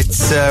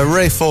 it's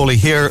Ray Foley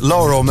here,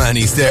 Laura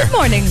O'Mahony's there.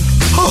 Morning.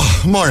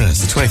 Oh, morning,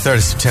 it's the 23rd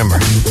of September.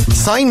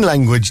 Sign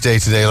Language Day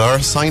today,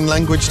 Laura. Sign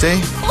Language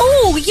Day.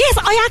 Oh, yes,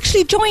 I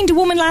actually joined a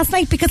woman last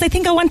night because I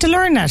think I want to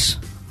learn it.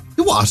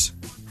 What?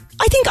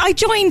 I think I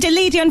joined a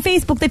lady on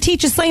Facebook that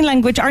teaches sign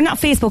language, or not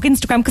Facebook,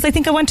 Instagram, because I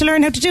think I want to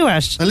learn how to do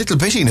it. A little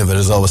bitting of it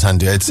is always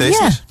handy, I'd say,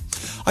 yeah. isn't it?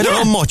 I don't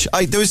know much.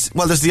 There's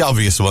the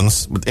obvious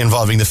ones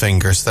involving the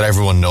fingers that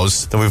everyone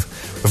knows. That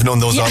we've known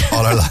those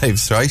all our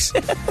lives, right?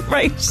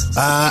 Right.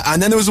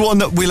 And then there was one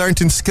that we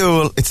learnt in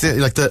school. It's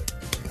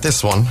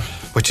this one,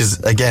 which is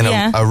again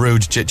a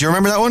rude. Do you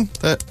remember that one?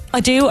 I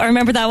do. I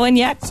remember that one.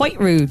 Yeah, quite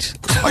rude.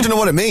 I don't know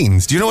what it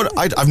means. Do you know what?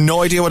 I have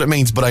no idea what it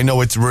means, but I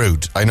know it's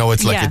rude. I know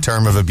it's like a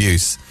term of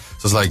abuse.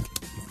 So it's like,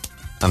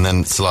 and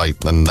then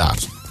slight, and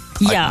that.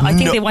 Yeah, I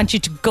think they want you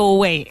to go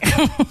away.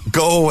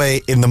 Go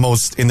away in the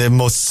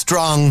most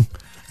strong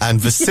and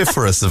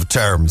vociferous of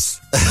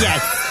terms.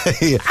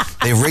 Yes.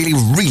 They really,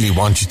 really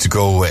want you to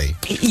go away.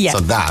 Yeah. So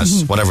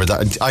that, whatever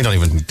that, I don't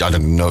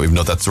even know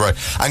if that's right.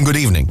 And good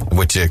evening,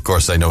 which of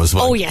course I know as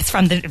well. Oh yes,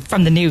 from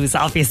the news,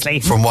 obviously.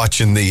 From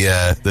watching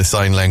the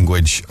sign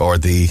language, or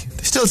they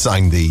still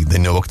sign the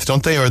Nook,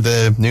 don't they, or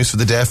the News for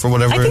the Deaf or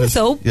whatever. I think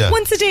so. Yeah.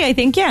 Once a day, I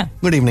think. Yeah.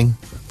 Good evening.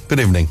 Good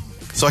evening.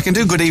 So I can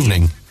do good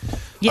evening.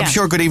 Yeah. I'm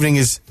sure good evening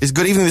is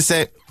good evening the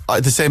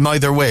same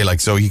either way. Like,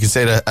 so you can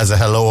say it as a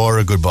hello or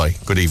a goodbye.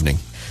 Good evening.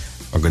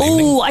 Or good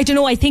evening. Oh, I don't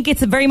know. I think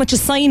it's very much a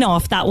sign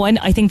off, that one.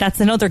 I think that's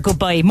another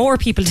goodbye. More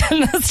people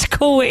telling us to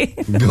go away.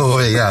 Go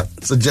away, yeah.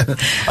 So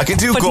I can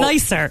do but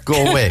nicer.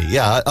 Go away,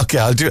 yeah. Okay,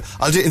 I'll do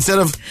instead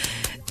of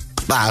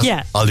that.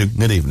 Yeah. I'll do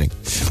good evening.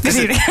 Good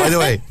evening. By the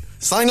way,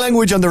 sign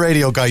language on the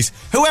radio, guys.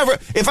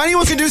 If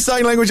anyone can do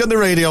sign language on the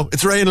radio,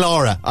 it's Ray and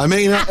Laura. I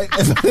mean,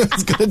 if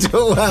anyone's going to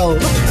do it well.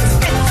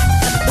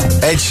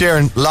 Ed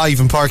Sheeran live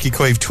in Páirc Uí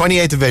Chaoimh,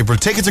 28th of April.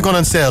 Tickets are going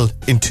on sale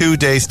in 2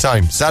 days'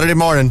 time. Saturday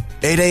morning,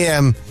 8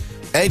 a.m.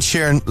 Ed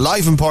Sheeran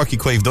live in Páirc Uí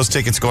Chaoimh. Those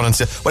tickets are going on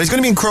sale. Well, he's going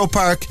to be in Croke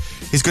Park.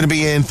 He's going to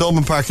be in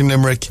Thomond Park in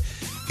Limerick.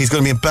 He's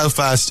going to be in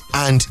Belfast,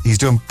 and he's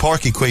doing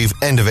Páirc Uí Chaoimh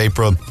end of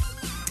April.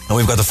 And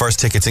we've got the first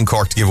tickets in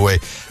Cork to give away.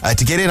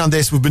 To get in on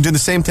this, we've been doing the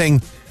same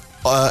thing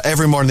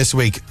every morning this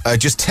week.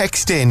 Just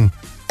text in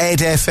Ed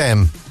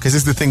FM, because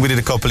this is the thing we did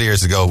a couple of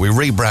years ago. We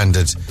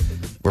rebranded.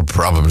 We're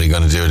probably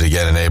going to do it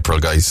again in April,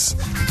 guys.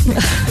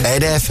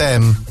 Ed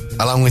FM,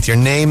 along with your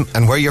name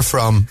and where you're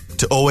from,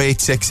 to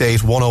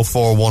 0868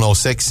 104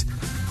 106.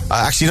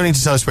 Actually, you don't need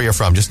to tell us where you're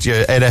from. Just your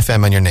Ed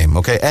FM and your name,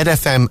 okay? Ed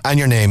FM and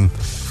your name,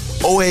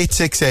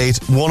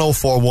 0868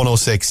 104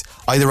 106.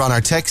 Either on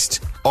our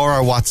text or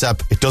our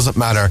WhatsApp. It doesn't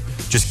matter.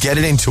 Just get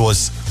it into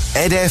us.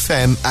 Ed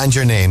FM and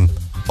your name,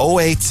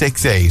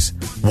 0868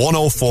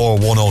 104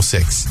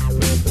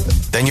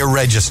 106. Then you're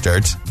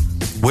registered.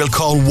 We'll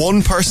call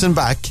one person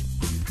back,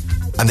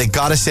 and they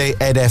gotta say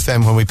Ed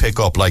FM when we pick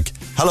up. Like,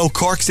 hello,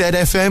 Cork's Ed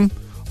FM,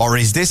 or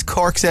is this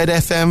Cork's Ed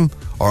FM,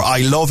 or I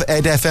love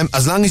Ed FM.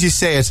 As long as you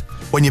say it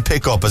when you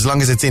pick up, as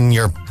long as it's in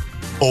your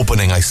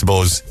opening, I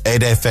suppose.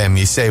 Ed FM,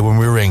 you say when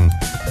we ring,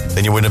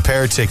 then you win a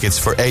pair of tickets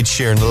for Ed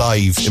Sheeran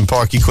live in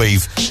Páirc Uí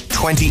Chaoimh,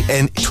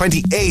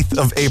 28th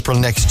of April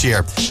next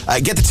year.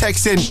 Get the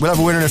text in. We'll have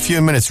a winner in a few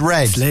minutes.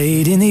 Red.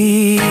 Late in the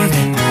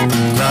evening,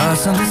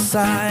 lost on the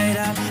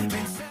side.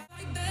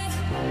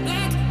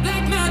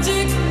 Black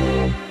magic.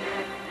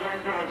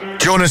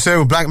 Jonas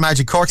Sue, Black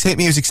Magic, Cork's hit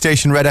music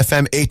station, Red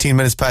FM, 18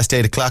 minutes past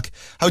 8 o'clock.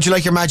 How'd you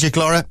like your magic,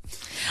 Laura?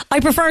 I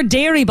prefer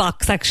Dairy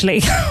Box,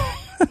 actually.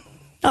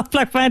 Not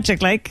Black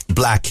Magic, like.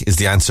 Black is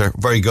the answer.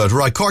 Very good.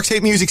 Right, Cork's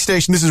hit music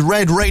station. This is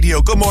Red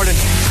Radio. Good morning.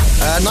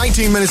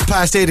 19 minutes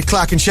past 8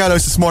 o'clock, and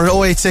shout-outs this morning,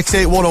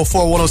 0868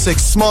 104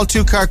 106. Small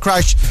two-car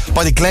crash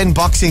by the Glen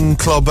Boxing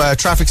Club.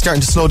 Traffic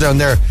starting to slow down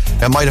there.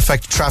 It might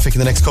affect traffic in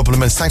the next couple of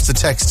minutes. Thanks to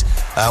text.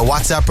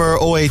 WhatsApper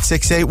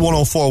 0868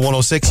 104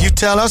 106. You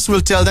tell us,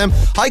 we'll tell them.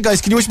 Hi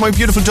guys, can you wish my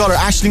beautiful daughter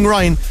Aisling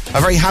Ryan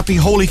a very happy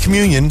Holy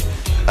Communion?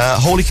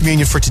 Holy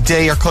Communion for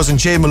today. Our cousin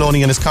Jay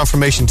Maloney and his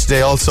confirmation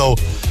today. Also,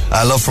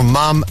 love from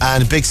Mom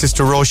and big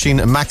sister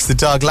Roisin and Max the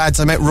dog. Lads,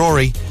 I met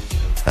Rory.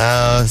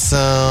 So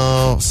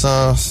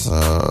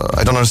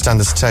I don't understand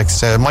this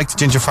text. Mike the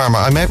Ginger Farmer.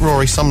 I met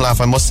Rory. Some laugh,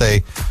 I must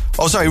say.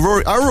 Oh, sorry,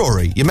 Rory. Our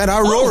Rory. You met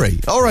our Rory.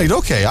 All right,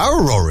 okay,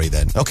 our Rory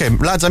then. Okay,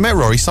 lads, I met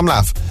Rory. Some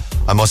laugh,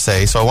 I must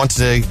say. So I want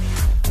to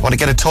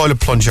get a toilet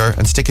plunger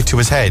and stick it to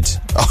his head.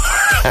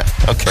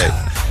 Okay.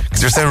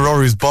 Because you're saying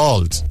Rory's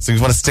bald, so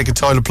you want to stick a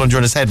toilet plunger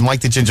on his head.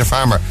 Mike the Ginger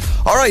Farmer.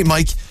 All right,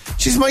 Mike.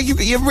 Jeez, Mike,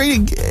 you're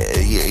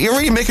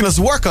really making us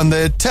work on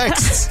the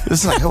texts.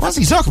 It's like, what's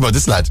he talking about,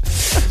 this lad?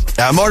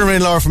 Morning,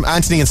 Rain Laura from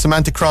Anthony and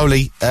Samantha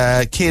Crowley.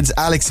 Kids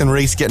Alex and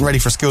Reese getting ready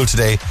for school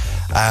today.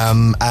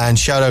 And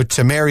shout out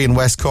to Mary in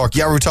West Cork.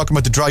 Yeah, we were talking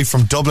about the drive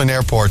from Dublin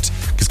Airport,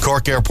 because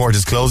Cork Airport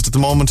is closed at the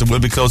moment. It will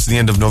be closed to the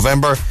end of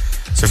November.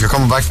 So if you're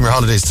coming back from your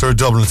holidays through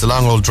Dublin, it's a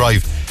long old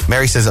drive.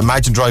 Mary says,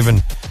 imagine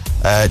driving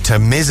to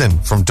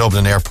Mizzen from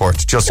Dublin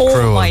Airport. Just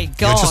cruel. Oh my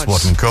God. You just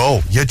wouldn't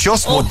go. You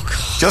just wouldn't.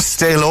 Just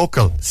stay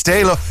local.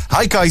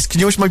 Hi guys, can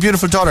you wish my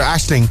beautiful daughter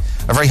Aisling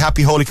a very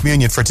happy Holy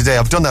Communion for today?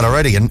 I've done that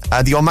already. And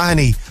the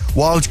O'Mahony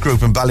Walsh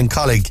Group in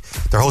Ballincollig,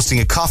 they're hosting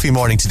a coffee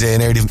morning today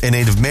in aid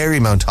of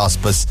Marymount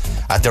Hospice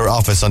at their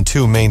office on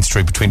 2 Main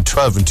Street between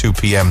 12 and 2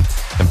 p.m.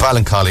 in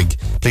Ballincollig.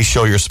 Please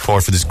show your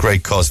support for this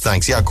great cause.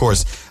 Thanks. Yeah, of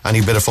course, any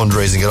bit of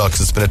fundraising at all,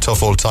 because it's been a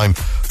tough old time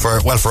for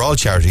all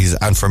charities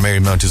and for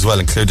Marymount as well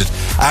included.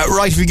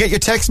 Right, if you get your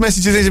text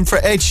messages in for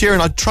Ed Sheeran,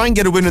 I'll try and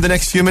get a winner the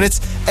next few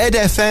minutes. Ed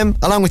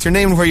FM, along with your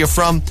name and where you're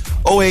from,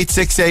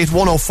 0868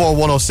 104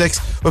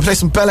 106. We'll play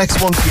some Bell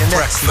X1 for you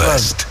next.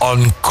 Breakfast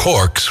on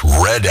Cork's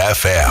Red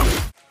FM.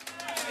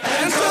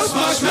 And toast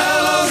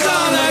marshmallows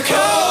on a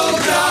cold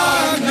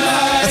dark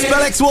night. That's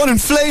Bell X1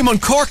 and Flame on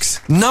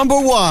Cork's number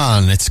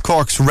 1. It's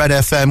Cork's Red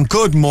FM.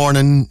 Good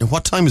morning.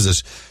 What time is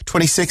it?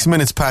 26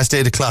 minutes past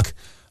 8 o'clock.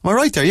 Am I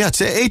right there? Yeah,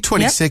 it's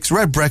 8:26. Yep.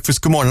 Red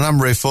Breakfast. Good morning.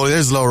 I'm Ray Foley.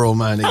 There's Laura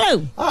O'Mahony.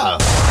 Hello. I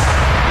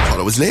thought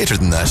it was later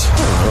than that.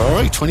 All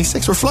right,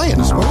 26. We're flying.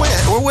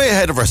 We're way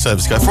ahead of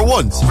ourselves, guys. For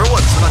once. We're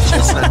not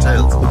chasing our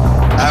tails.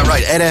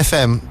 Right, Ed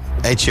FM.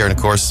 Ed Sheeran, of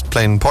course,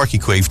 playing Porky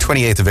Queeve,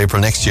 28th of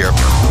April next year.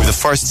 With the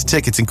first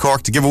tickets in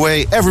Cork to give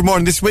away every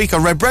morning this week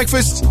on Red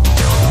Breakfast.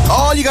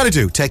 All you got to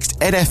do,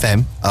 text Ed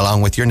FM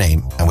along with your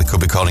name, and we could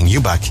be calling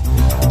you back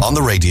on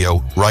the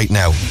radio right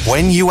now.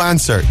 When you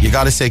answer, you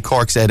got to say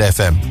Cork's Ed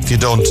FM. If you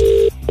don't,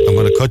 I'm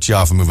going to cut you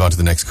off and move on to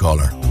the next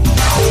caller.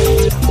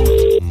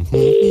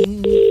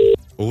 Mm-hmm.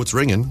 Oh, it's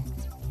ringing.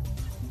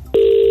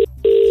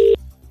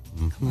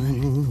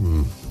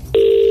 Mm-hmm.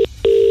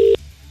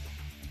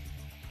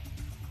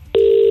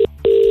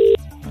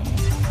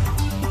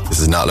 This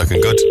is not looking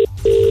good.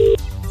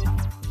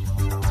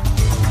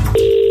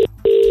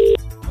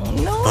 Oh,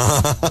 no.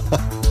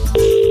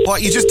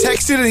 What, you just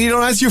texted and you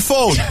don't answer your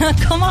phone?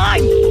 Come on.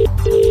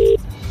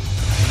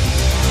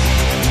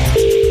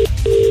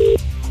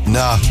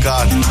 No,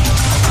 God.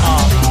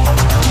 Oh.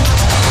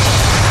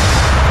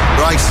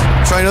 Right,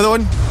 try another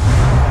one?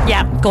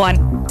 Yeah, go on.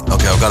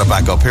 Okay, I've got to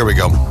back up. Here we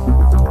go.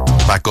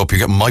 Back up. You're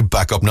getting my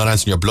back up, not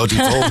answering your bloody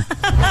phone.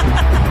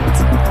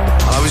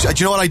 Do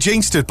you know what? I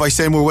jinxed it by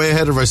saying we're way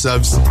ahead of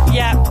ourselves.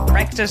 Yeah,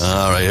 wrecked it.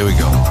 All right, here we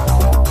go.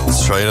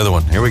 Let's try another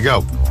one. Here we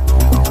go.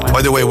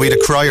 By the way, we had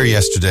a crier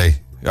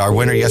yesterday. Our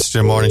winner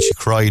yesterday morning, she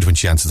cried when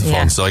she answered the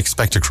phone, so I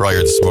expect a crier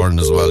this morning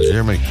as well. Do you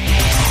hear me?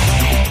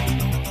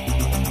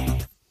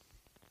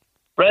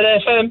 Red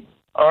FM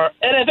or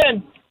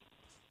NFM.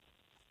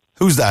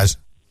 Who's that?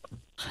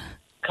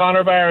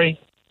 Connor Barry.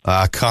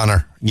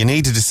 Connor. You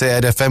needed to say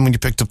Ed FM when you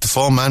picked up the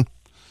phone, man.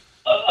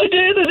 I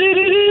did.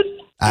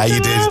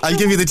 You did. I'll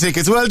give you the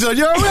tickets. Well done.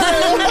 You're away.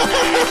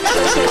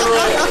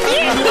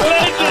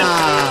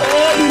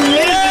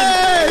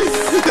 Yes.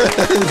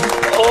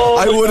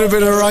 I would have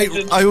been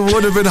I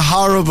would have been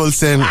horrible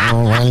saying,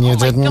 "Oh well, you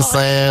didn't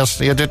say it.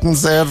 You didn't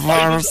say it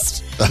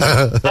first."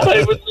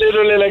 I was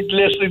literally like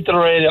listening to the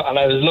radio, and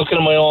I was looking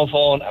at my own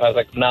phone, and I was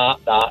like, nah.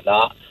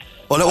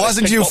 Well, it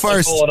wasn't you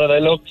first. And I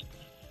looked.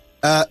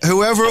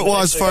 Whoever it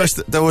was first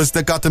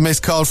that got the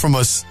missed call from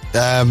us,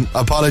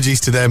 apologies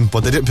to them,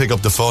 but they didn't pick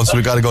up the phone, so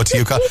we got to go to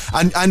you.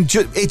 And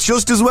it's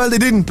just as well they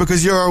didn't,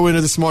 because you're our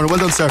winner this morning. Well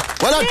done, sir.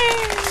 Well done.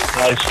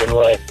 Nice one,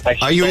 right. Thank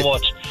you so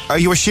much. Are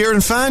you a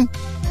Sheeran fan?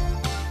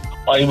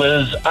 I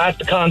was at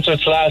the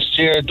concerts last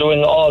year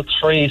doing all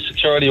three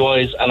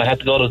security-wise, and I had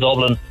to go to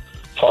Dublin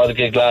for the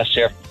gig last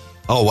year.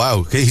 Oh,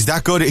 wow. He's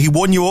that good. He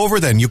won you over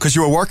then, because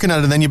you were working at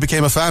it and then you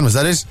became a fan. Was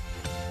that it?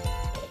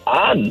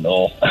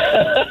 No.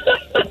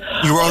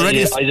 You were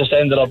already... I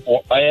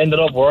ended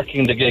up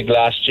working the gig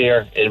last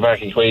year in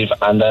Porky Queeve,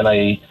 and then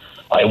I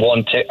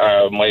won.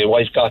 My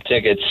wife got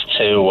tickets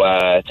to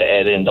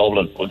Ed in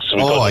Dublin. So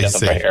we I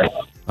see.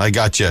 I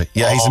got you.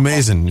 Yeah, he's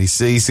amazing.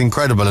 He's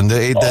incredible, and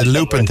the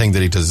looping thing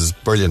that he does is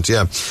brilliant.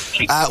 Yeah.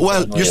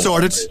 Well, you're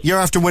sorted. You're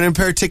after winning a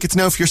pair of tickets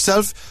now for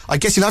yourself. I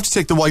guess you'll have to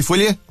take the wife, will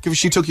you? If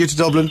she took you to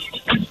Dublin.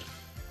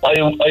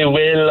 I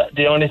will.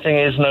 The only thing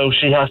is now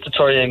she has to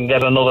try and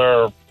get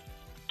another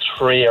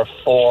 3 or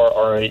 4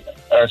 or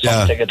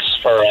some tickets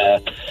for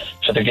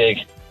the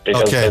gig,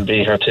 because there'll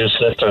be her 2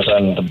 sisters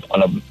and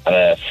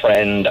a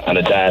friend and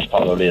a dad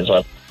probably as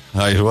well.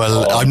 Right,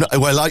 well,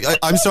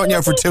 I'm sorting you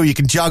out for 2. You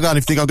can jog on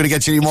if you think I'm going to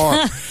get you any more.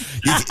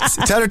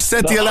 Tell her to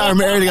set the alarm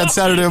early on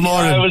Saturday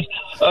morning.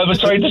 I was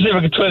trying to see if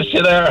I could twist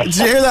you there. Did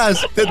you hear that?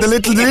 The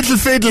little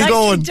fiddle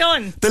going.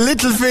 Done. The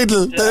little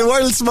fiddle. Yeah. The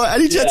world's smile.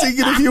 Any chance you can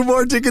get a few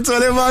more tickets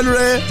on him, on,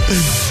 Ray?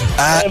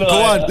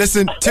 Go on,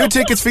 listen. 2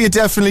 tickets for you,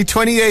 definitely.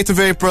 28th of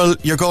April,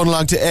 you're going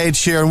along to Ed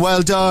Sheeran.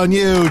 Well done,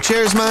 you.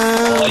 Cheers,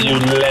 man. Oh, you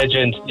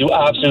legend. You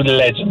absolute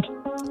legend.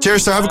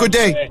 Cheers, sir. Have a good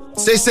day.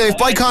 Stay safe.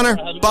 Bye, Connor.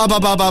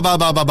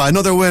 Bye.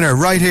 Another winner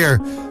right here.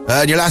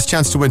 And your last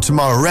chance to win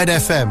tomorrow. Red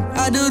FM.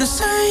 I do the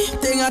same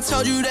thing I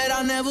told you that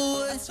I never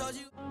would.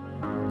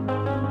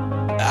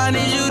 I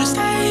need you to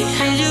stay.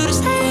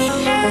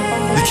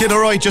 The Kid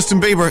Alright, Justin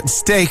Bieber,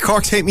 Stay,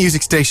 Cork's hit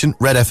music station,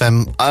 Red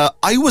FM.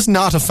 I was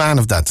not a fan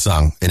of that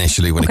song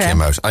initially when it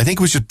came out. I think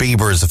it was just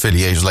Bieber's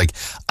affiliation, like,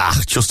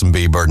 Justin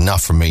Bieber,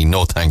 not for me,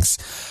 no thanks.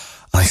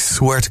 I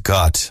swear to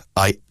God,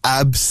 I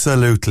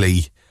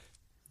absolutely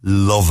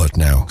love it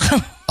now.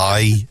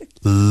 I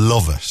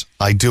love it.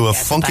 I do a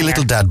funky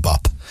little dad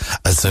bop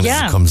as soon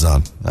as it comes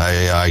on.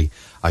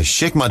 I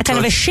shake my tush. Kind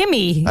of a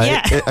shimmy,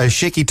 a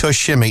shaky tush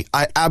shimmy.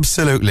 I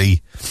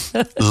absolutely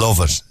love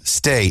it.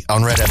 Stay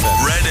on Red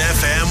FM. Red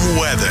FM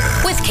weather.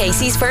 With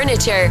Casey's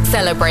Furniture,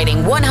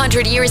 celebrating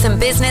 100 years in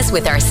business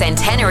with our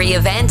centenary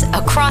event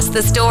across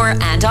the store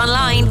and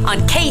online on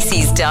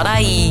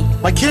caseys.ie.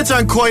 My kids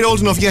aren't quite old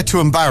enough yet to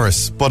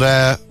embarrass, but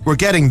we're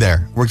getting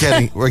there. We're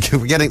getting.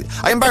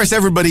 I embarrass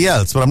everybody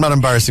else, but I'm not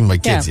embarrassing my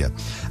kids yet.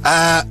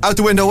 Out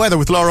the window weather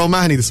with Laura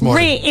O'Mahony this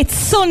morning. Ray, it's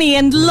sunny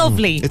and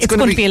lovely. It's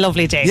going to be a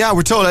lovely day. Yeah,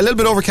 we're told a little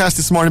bit overcast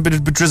this morning, a bit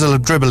of drizzle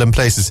and dribble in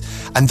places,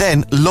 and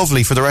then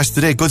lovely for the rest of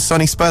the day. Good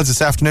sunny spells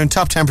this afternoon.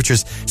 Top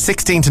temperatures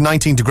 16 to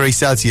 19 degrees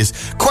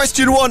Celsius.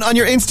 Question 1 on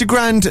your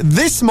Instagram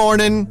this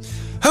morning: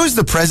 who's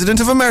the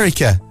President of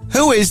America?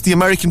 Who is the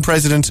American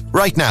president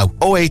right now?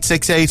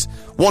 0868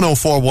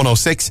 104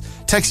 106.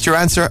 Text your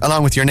answer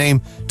along with your name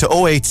to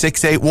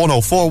 0868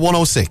 104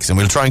 106, and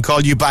we'll try and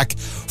call you back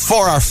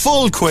for our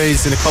full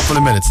quiz in a couple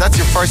of minutes. That's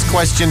your first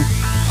question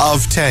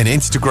of 10.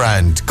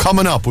 Instagram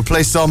coming up. We'll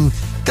play some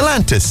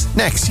Galantis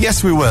next.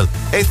 Yes, we will.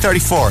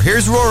 8:34.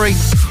 Here's Rory.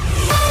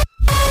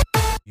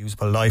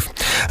 Usable life.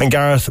 And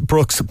Gareth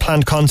Brooks'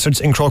 planned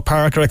concerts in Croke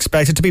Park are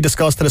expected to be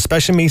discussed at a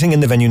special meeting in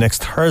the venue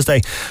next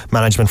Thursday.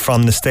 Management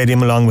from the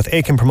stadium, along with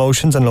Aiken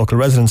Promotions and local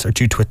residents, are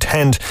due to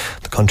attend.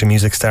 The country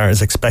music star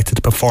is expected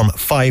to perform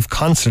 5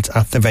 concerts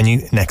at the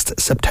venue next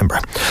September.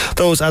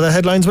 Those are the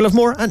headlines. We'll have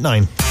more at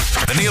 9.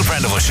 The Neil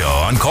Prendeville Show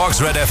on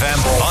Cork's Red FM,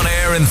 on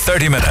air in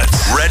 30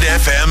 minutes. Red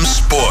FM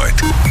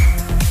Sport.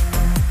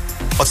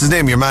 What's his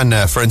name? Your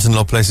man, Friends in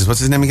Low Places.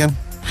 What's his name again?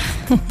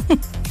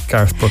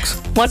 Gareth Brooks.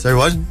 What? Sorry,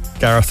 what?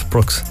 Gareth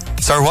Brooks.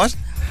 Sorry, what?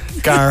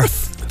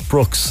 Gareth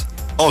Brooks.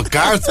 Oh,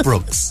 Gareth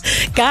Brooks.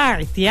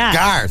 Garth, yeah.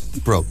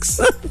 Garth Brooks.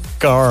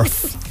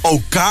 Garth.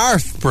 Oh,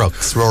 Garth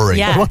Brooks, Rory.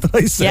 Yeah. What did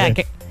I say?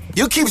 Yeah,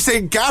 You keep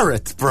saying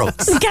Gareth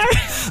Brooks.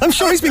 Gareth. I'm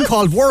sure he's been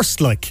called worse,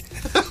 like.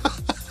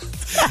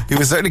 He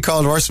was certainly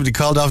called worse when he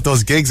called off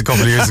those gigs a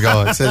couple of years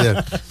ago, I tell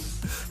you.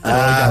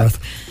 Gareth.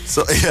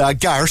 So,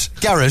 Gareth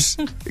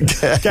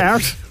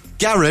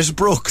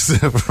Brooks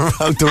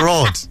out the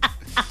road.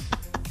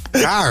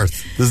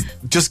 Garth. There's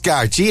just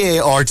Garth.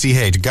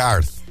 Garth.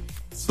 Garth.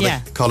 So they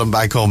call him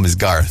back home as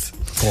Garth.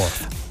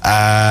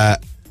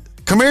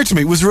 Come here to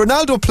me. Was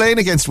Ronaldo playing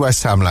against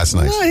West Ham last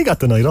night? Yeah, he got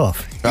the night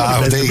off.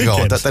 There you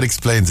go. That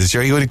explains it.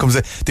 Sure, he only comes.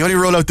 They only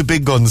roll out the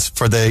big guns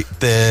for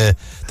the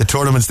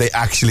tournaments they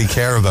actually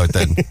care about.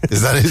 Then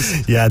is that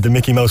it? Yeah, the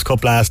Mickey Mouse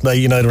Cup last night.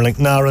 United were like,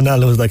 "Nah."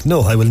 Ronaldo was like,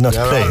 "No, I will not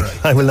play.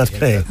 Right. I will not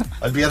play.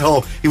 I'll be at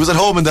home." He was at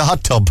home in the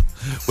hot tub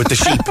with the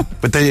sheep,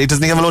 but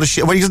doesn't he have a load of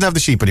sheep? Well, he doesn't have the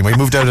sheep anymore. He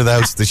moved out of the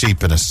house with the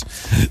sheep in it.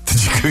 The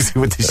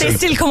jacuzzi with the sheep. They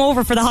still come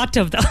over for the hot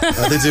tub, though.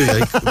 They do.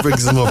 Yeah, he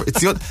brings them over.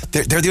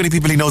 They're the only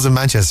people he knows in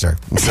Manchester.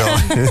 So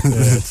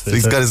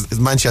he's got his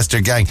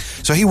Manchester gang.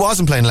 So he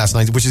wasn't playing last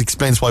night, which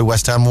explains why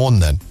West Ham won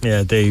then.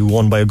 Yeah, they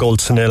won by a goal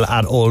to 0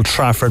 at Old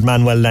Trafford.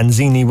 Manuel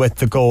Lanzini with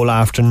the goal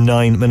after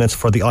 9 minutes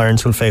for the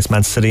Irons, who'll face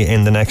Man City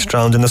in the next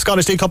round. In the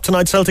Scottish League Cup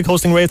tonight, Celtic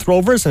hosting Raith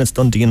Rovers, and it's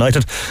Dundee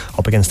United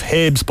up against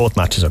Hibs. Both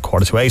matches are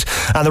 7:45.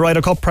 And the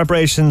Ryder Cup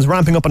preparations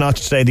ramping up a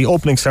notch today. The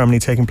opening ceremony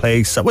taking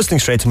place at Whistling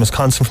Straits in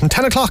Wisconsin from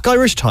 10 o'clock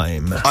Irish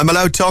time. I'm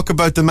allowed to talk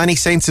about the Many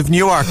Saints of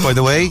Newark, by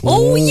the way.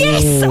 Oh,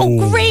 yes.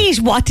 Oh, great.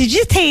 What did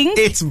you think?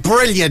 It's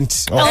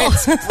brilliant.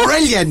 It's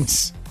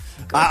brilliant.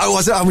 I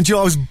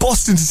was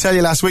busting to tell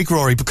you last week,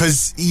 Rory,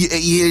 because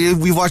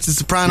we watched The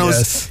Sopranos.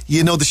 Yes.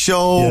 You know the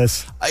show.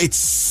 Yes. It's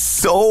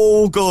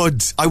so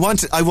good. I went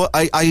to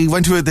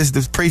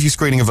this preview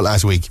screening of it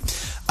last week,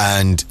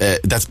 and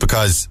that's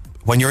because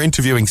when you're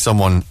interviewing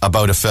someone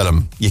about a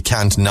film, you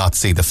can't not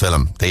see the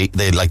film. They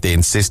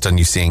insist on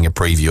you seeing a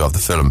preview of the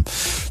film.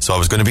 So I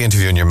was going to be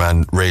interviewing your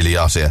man Ray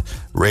Liotta,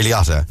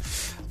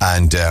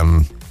 and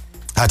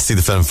had to see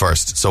the film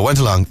first. So I went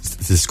along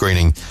to the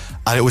screening,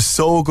 and it was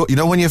so good. You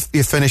know when you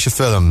finish a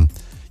film,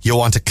 you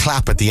want to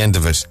clap at the end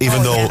of it,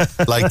 even though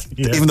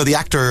the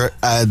actor,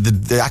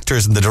 the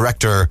actors and the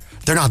director,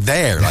 they're not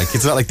there. Like,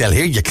 it's not like they'll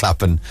hear you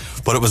clapping.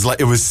 But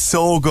it was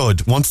so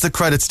good. Once the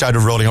credits started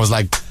rolling, I was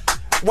like,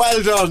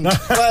 well done,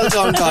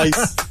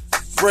 guys,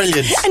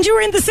 brilliant. And you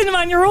were in the cinema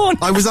on your own.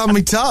 I was on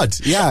my Todd.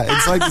 Yeah,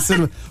 it's like the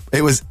cinema.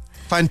 It was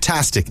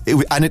fantastic.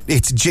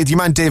 It's your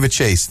man David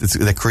Chase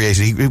that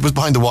created. He was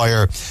behind The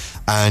Wire,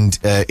 and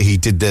he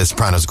did The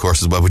Sopranos, of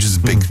course, as well, which is a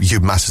big,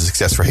 huge, massive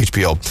success for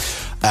HBO.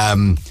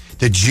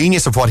 The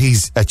genius of what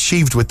he's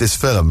achieved with this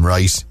film,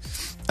 right?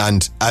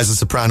 And as a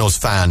Sopranos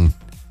fan,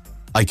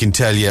 I can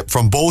tell you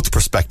from both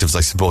perspectives,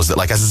 I suppose, that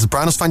like as a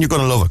Sopranos fan, you're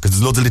going to love it because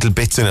there's loads of little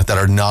bits in it that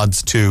are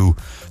nods to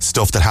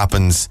stuff that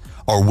happens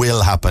or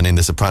will happen in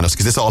The Sopranos,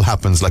 because this all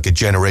happens like a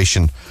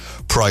generation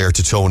prior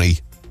to Tony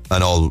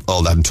and all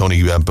that, and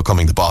Tony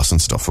becoming the boss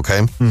and stuff,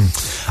 okay?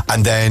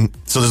 And then,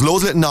 so there's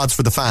loads of little nods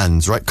for the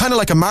fans, right? Kind of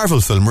like a Marvel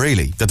film,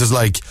 really, that there's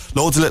like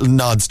loads of little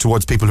nods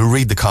towards people who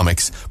read the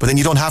comics, but then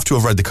you don't have to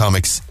have read the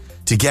comics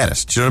to get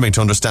it. Do you know what I mean?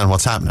 To understand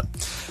what's happening.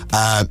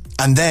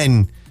 And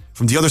then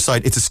from the other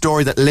side, it's a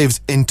story that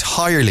lives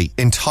entirely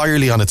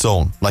on its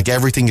own. Like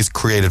everything is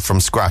created from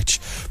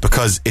scratch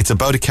because it's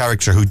about a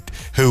character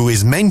who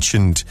is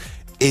mentioned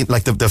in,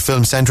 like the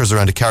film centers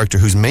around a character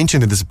who's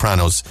mentioned in The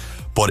Sopranos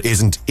but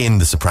isn't in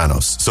The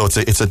Sopranos. So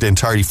it's an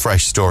entirely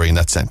fresh story in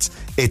that sense.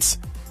 It's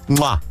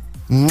mwah.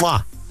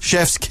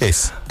 Chef's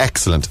kiss.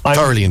 Excellent.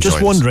 Thoroughly enjoyed it.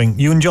 Just wondering,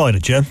 you enjoyed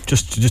it, yeah?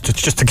 Just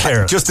to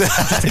clear it. Just to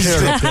clear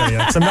it up there,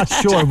 yeah. 'Cause I'm not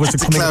sure was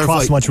it coming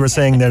across what you were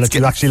saying there that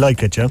you actually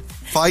like it, yeah?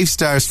 5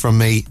 stars from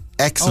me.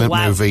 Excellent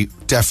movie.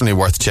 Definitely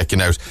worth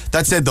checking out.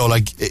 That said, though,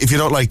 like if you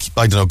don't like,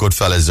 I don't know,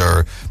 Goodfellas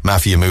or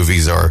mafia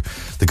movies or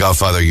The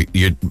Godfather,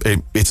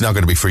 it's not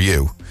going to be for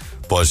you.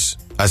 But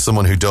as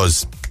someone who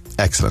does,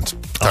 excellent.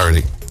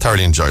 Thoroughly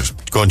enjoyed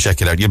it. Go and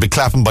check it out. You'll be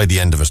clapping by the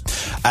end of it.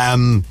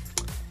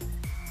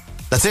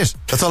 That's it.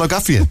 That's all I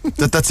got for you.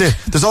 That's it.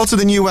 There's also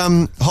the new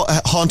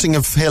Haunting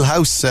of Hill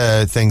House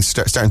thing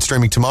starting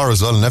streaming tomorrow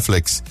as well on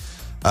Netflix.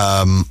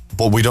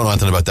 But we don't know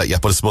anything about that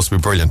yet, but it's supposed to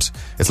be brilliant.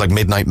 It's like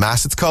Midnight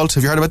Mass, it's called.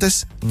 Have you heard about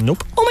this?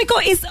 Nope. Oh my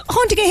God, is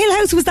Haunting a Hill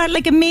House, was that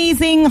like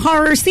amazing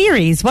horror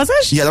series, was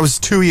it? Yeah, that was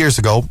 2 years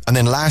ago. And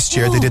then last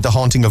year they did The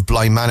Haunting of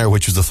Bly Manor,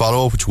 which was the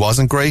follow-up, which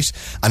wasn't great.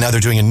 And now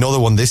they're doing another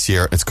one this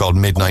year. It's called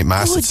Midnight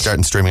Mass. Good. It's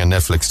starting streaming on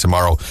Netflix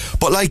tomorrow.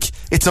 But like,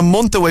 it's a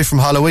month away from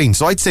Halloween,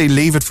 so I'd say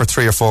leave it for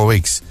 3 or 4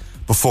 weeks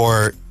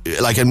before,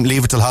 like, and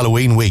leave it till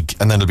Halloween week,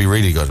 and then it'll be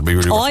really good. It'll be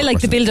really good. I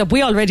like the build-up.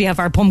 We already have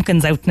our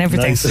pumpkins out and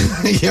everything.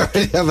 Nice. You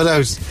already have it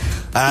out.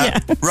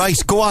 Right,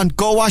 go on.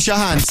 Go wash your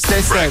hands.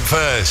 Stay safe.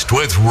 Breakfast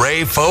with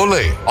Ray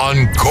Foley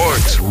on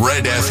Cork's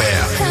Red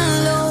FM.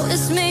 Hello,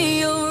 it's me,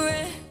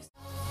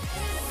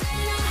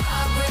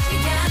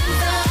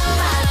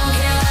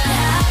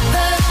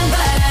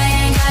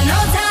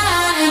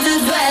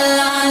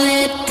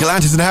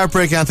 Galantis and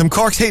Heartbreak Anthem,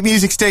 Cork's hit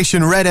music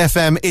station, Red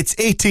FM. It's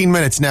 18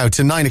 minutes now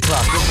to 9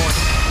 o'clock. Good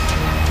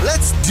morning.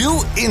 Let's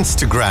do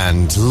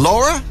Instagram.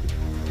 Laura?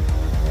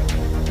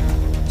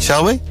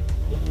 Shall we?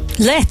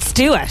 Let's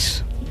do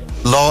it.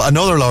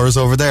 Another Laura's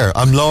over there.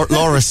 I'm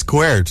Laura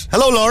squared.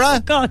 Hello,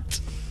 Laura. God.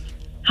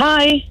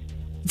 Hi.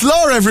 It's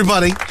Laura,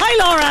 everybody. Hi,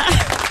 Laura.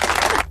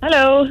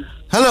 Hello.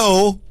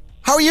 Hello.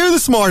 How are you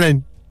this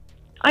morning?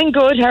 I'm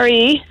good. How are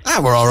you?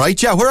 We're all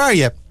right. Yeah, where are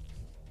you?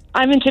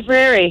 I'm in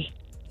Tipperary.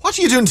 What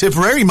are you doing in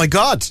Tipperary? My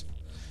God.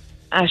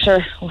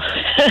 Sure.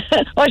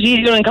 What are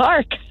you doing in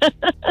Cork?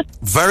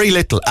 Very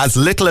little. As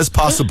little as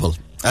possible.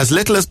 As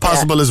little as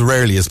possible, as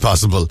rarely as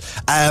possible.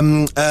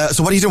 So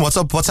what are you doing? What's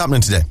up? What's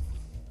happening today?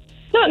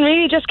 Nothing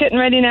really. Just getting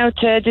ready now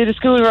to do the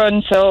school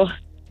run. So.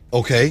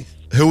 Okay.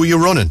 Who are you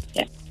running?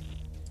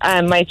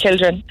 Yeah. My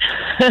children.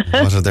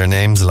 What are their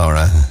names,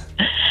 Laura?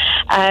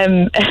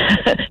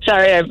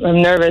 Sorry,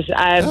 I'm nervous.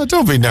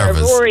 Don't be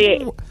nervous.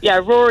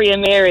 Rory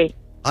and Mary.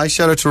 I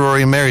shout out to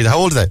Rory and Mary. How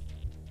old are they?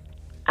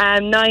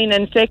 9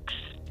 and 6.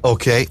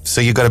 Okay,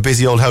 so you got a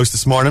busy old house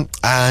this morning,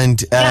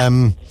 and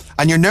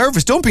you're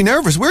nervous. Don't be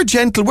nervous. We're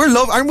gentle.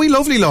 Aren't we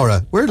lovely,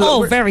 Laura? We're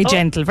very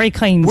gentle, very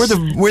kind.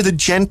 We're the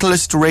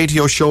gentlest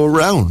radio show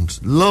around.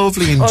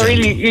 Lovely and gentle. Oh,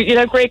 really? You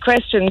have great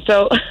questions.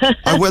 So,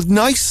 well,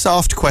 nice,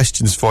 soft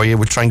questions for you.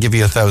 We'll try and give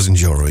you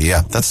 €1,000.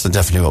 Yeah, that's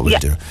definitely what we'll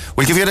do.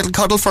 We'll give you a little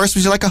cuddle first.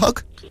 Would you like a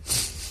hug?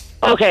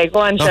 Okay, go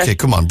on, sure. Okay,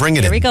 come on, bring it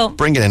in. Here we go.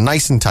 Bring it in,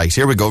 nice and tight.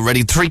 Here we go.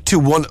 Ready? 3, 2,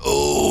 1.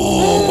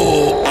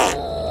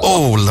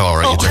 Oh,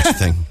 Laura, you dirty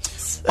thing.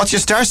 What's your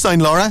star sign,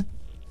 Laura?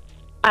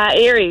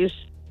 Aries.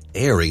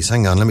 Aries,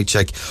 hang on, let me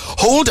check.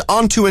 Hold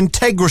on to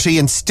integrity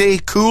and stay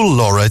cool,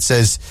 Laura, it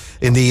says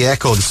in the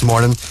Echo this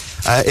morning.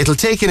 It'll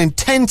take an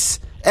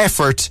intense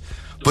effort,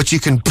 but you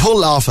can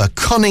pull off a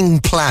cunning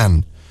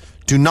plan.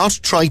 Do not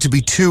try to be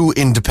too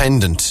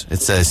independent,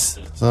 it says.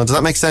 So, does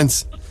that make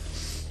sense?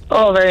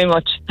 Oh, very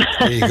much.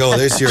 There you go.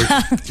 There's your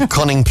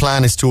cunning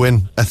plan is to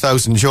win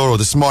 €1,000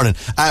 this morning.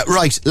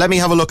 Right, let me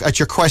have a look at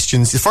your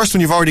questions. The first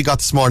one you've already got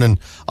this morning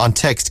on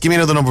text. Give me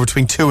another number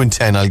between 2 and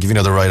 10. I'll give you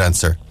another right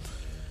answer.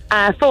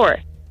 4.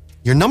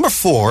 Your number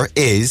 4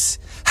 is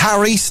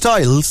Harry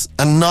Styles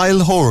and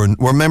Niall Horan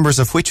were members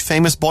of which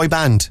famous boy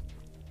band?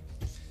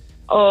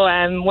 Oh,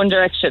 One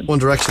Direction. One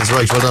Direction's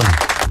right. Well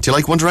done. Do you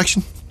like One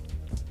Direction?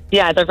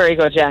 Yeah, they're very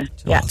good, yeah.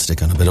 I'll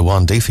stick on a bit of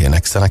 1D for you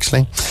next then,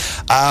 actually.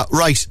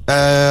 Right,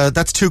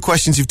 that's 2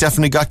 questions you've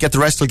definitely got. Get the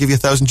rest, I'll give you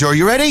 €1,000.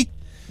 You ready?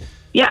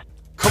 Yeah.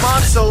 Come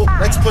on, so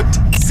let's put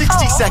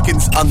 60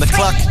 seconds on the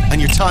clock and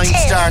your time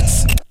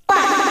starts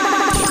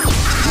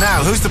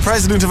now. Who's the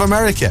President of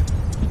America?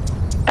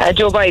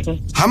 Joe Biden.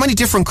 How many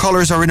different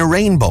colours are in a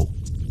rainbow?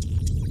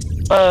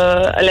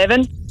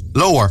 11.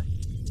 Lower.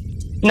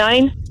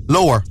 9.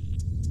 Lower.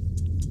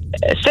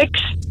 6.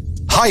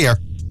 Higher.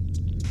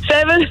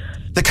 7.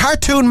 The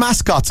cartoon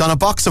mascots on a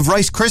box of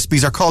Rice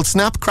Krispies are called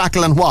Snap,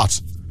 Crackle and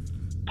what?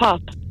 Pop.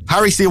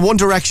 Harry, see One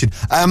Direction.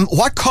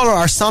 What colour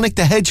are Sonic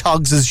the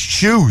Hedgehog's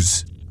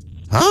shoes?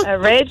 Huh?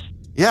 Red.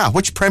 Yeah,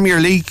 which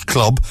Premier League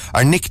club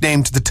are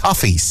nicknamed the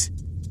Toffees?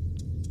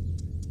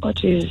 Oh,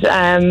 jeez.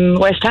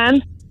 West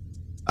Ham.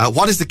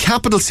 What is the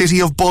capital city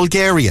of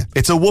Bulgaria?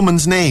 It's a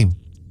woman's name.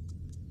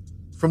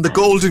 From the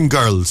Golden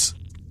Girls.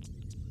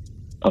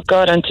 Oh,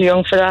 God, I'm too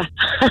young for that.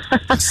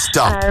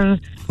 Stop.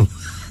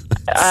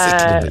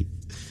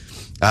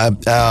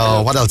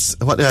 What else?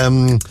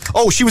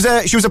 She was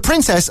a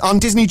princess on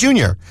Disney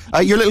Junior.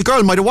 Your little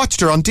girl might have watched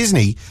her on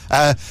Disney.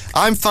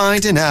 I'm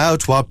finding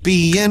out what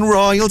being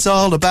royal's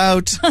all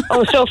about.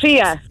 Oh,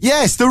 Sophia.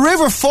 Yes, the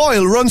River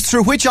Foyle runs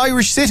through which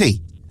Irish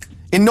city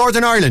in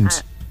Northern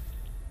Ireland?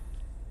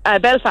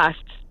 Belfast.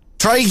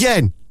 Try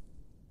again.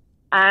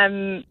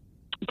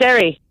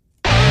 Derry.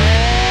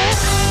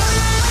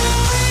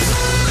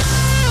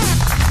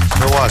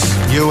 You know what?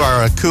 You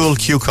are a cool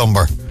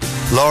cucumber.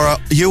 Laura,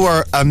 you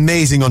were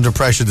amazing under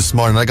pressure this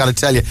morning, I got to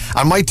tell you.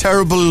 And my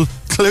terrible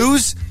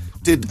clues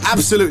did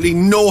absolutely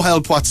no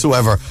help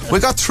whatsoever. We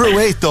got through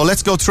 8, though.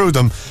 Let's go through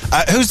them.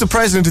 Who's the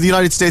President of the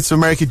United States of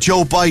America?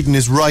 Joe Biden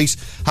is right.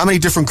 How many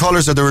different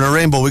colours are there in a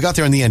rainbow? We got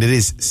there in the end. It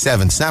is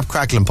 7. Snap,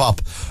 Crackle and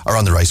Pop are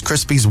on the right.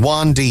 Crispies,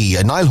 Juan D,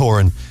 Niall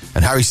Horan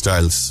and Harry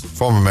Styles,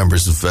 former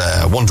members of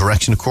One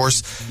Direction, of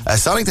course.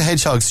 Sonic the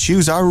Hedgehog's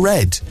shoes are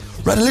red.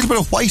 Red, a little bit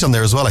of white on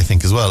there as well, I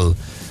think, as well.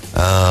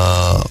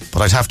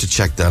 But I'd have to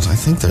check that. I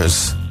think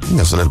there's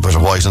a little bit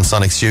of white on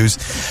Sonic's shoes.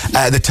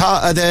 What's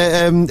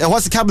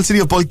the capital city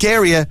of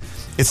Bulgaria?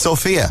 It's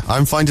Sofia.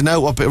 I'm finding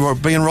out what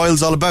being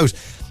royal's all about.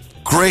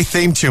 Great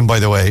theme tune, by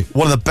the way.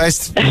 One of the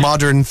best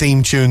modern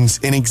theme tunes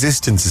in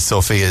existence is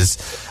Sofia's.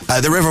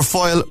 The River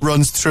Foyle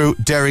runs through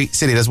Derry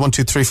City. That's 1,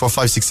 2, 3, 4,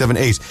 5, 6, 7,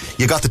 8.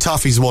 You got the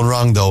Toffees one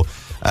wrong, though.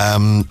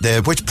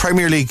 Which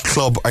Premier League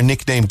club are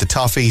nicknamed the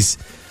Toffees?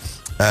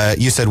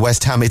 You said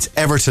West Ham. It's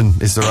Everton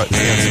is the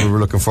answer we were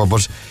looking for.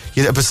 But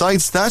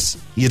besides that,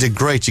 you did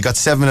great. You got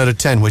 7 out of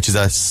 10, which is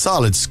a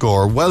solid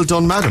score. Well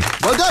done, madam.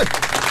 Well done.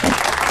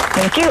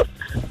 Thank you.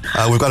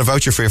 We've got a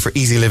voucher for you for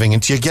Easy Living.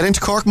 And do you get into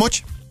Cork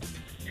much?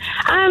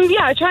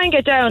 Yeah, I try and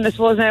get down. I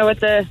suppose now with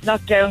the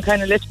lockdown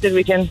kind of lifted,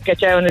 we can get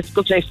down. It's a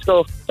good place to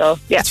go. So,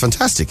 yeah. That's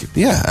fantastic.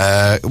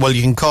 Yeah. Well,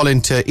 you can call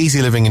into Easy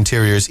Living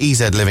Interiors,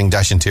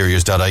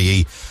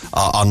 ezliving-interiors.ie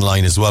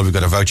online as well. We've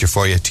got a voucher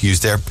for you to use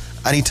there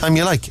anytime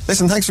you like.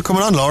 Listen, thanks for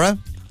coming on, Laura.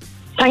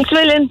 Thanks a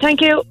million.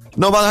 Thank you.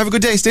 No bother. Have a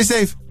good day. Stay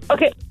safe.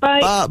 Okay,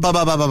 bye.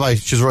 Bye.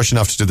 She's rushing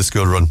off to do the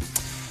school run.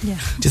 Yeah.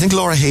 Do you think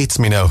Laura hates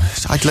me now?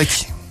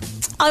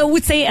 I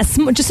would say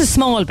just a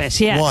small bit,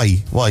 yeah.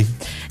 Why?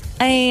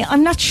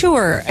 I'm not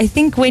sure. I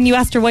think when you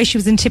asked her why she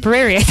was in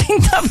Tipperary, I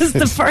think that was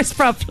the first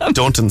problem.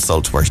 Don't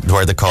insult where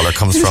the caller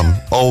comes from.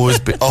 Always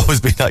be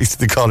nice to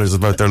the callers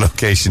about their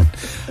location.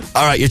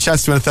 All right, your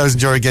chance to win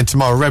 €1,000 again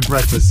tomorrow. Red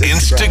Breakfast.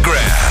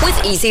 Instagram.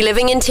 With Easy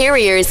Living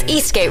Interiors,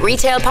 Eastgate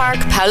Retail Park,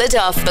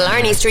 Powladuff,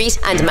 Blarney Street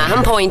and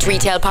Mahon Point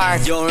Retail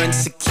Park. You're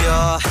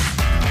insecure,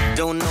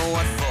 don't know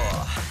what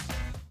for.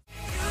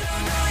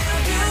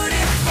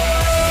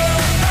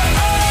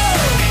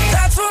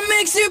 That's what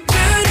makes you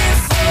beautiful.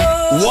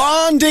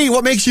 Juan D,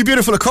 what makes you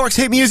beautiful? A Cork's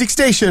hit music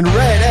station,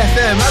 Red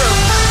FM. Hello.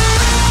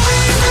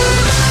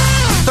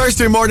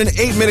 Thursday morning,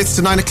 8 minutes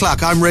to 9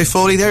 o'clock. I'm Ray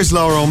Foley. There's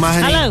Laura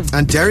O'Mahony. Hello.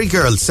 And Derry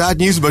Girls. Sad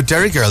news about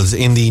Derry Girls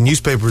in the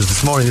newspapers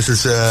this morning. This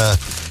is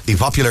the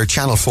popular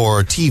Channel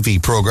 4 TV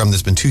programme.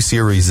 There's been 2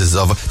 series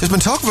of. There's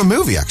been talk of a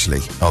movie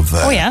actually of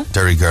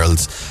Derry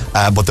Girls,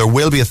 but there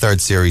will be a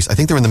 3rd series. I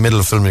think they're in the middle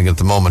of filming at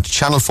the moment.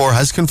 Channel 4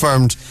 has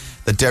confirmed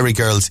that Derry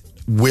Girls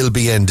will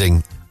be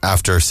ending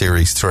after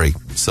series 3.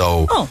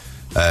 So.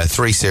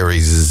 3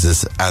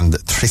 series and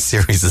 3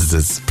 series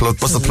is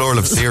what's the plural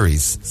of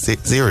series?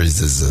 Series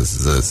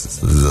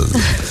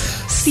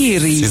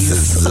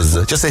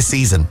Series. Just say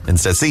season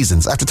instead.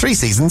 Seasons. After 3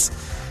 seasons,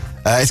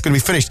 it's going to be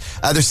finished.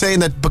 They're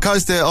saying that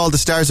because all the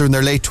stars are in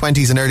their late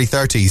 20s and early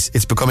 30s,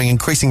 it's becoming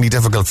increasingly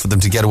difficult for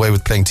them to get away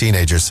with playing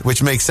teenagers,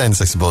 which makes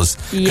sense, I suppose.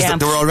 Because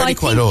they were already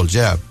quite old.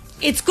 Yeah.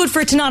 It's good for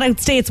it to not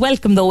outstay its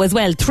welcome, though, as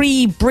well.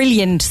 3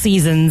 brilliant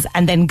seasons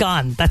and then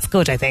gone. That's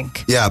good, I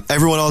think. Yeah,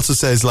 everyone also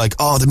says,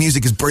 the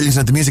music is brilliant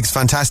and the music is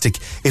fantastic.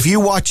 If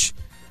you watch,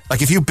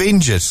 if you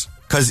binge it,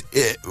 because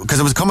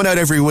it was coming out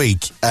every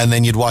week, and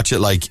then you'd watch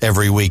it,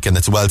 every week, and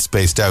it's well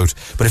spaced out.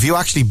 But if you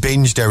actually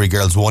binge Derry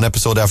Girls one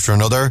episode after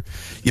another,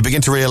 you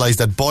begin to realise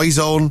that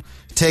Boyzone,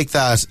 Take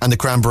That and the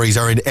Cranberries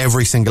are in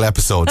every single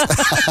episode. And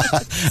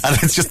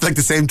it's just the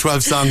same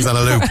 12 songs on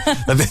a loop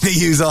that they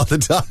use all the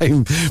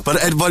time.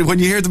 But when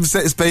you hear them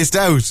spaced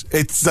out,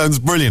 it sounds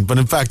brilliant. But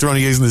in fact, they're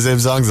only using the same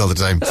songs all the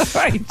time.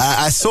 Right.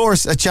 A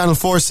source at Channel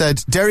 4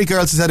 said, Derry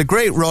Girls has had a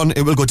great run.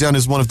 It will go down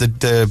as one of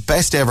the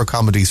best ever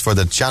comedies for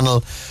the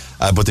channel.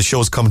 But the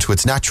show's come to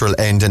its natural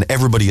end and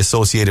everybody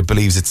associated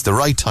believes it's the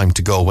right time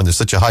to go when there's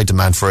such a high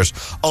demand for it.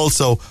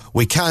 Also,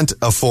 we can't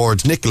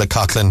afford Nicola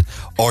Coughlan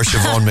or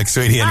Siobhan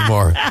McSweeney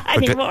anymore.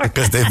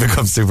 Because they've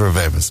become super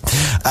famous.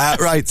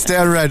 Right, stay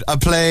on Red. I'll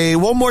play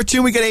one more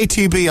tune. We get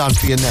ATB on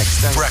for you next.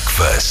 Thanks.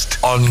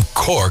 Breakfast on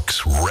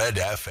Cork's Red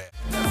FM.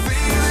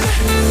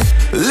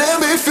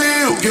 Let me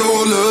feel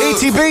your love.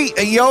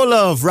 ATB, Yo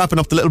Love, wrapping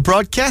up the little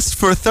broadcast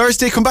for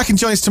Thursday. Come back and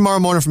join us tomorrow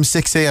morning from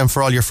 6 a.m.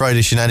 for all your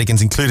Friday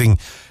shenanigans, including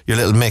your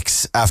little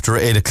mix after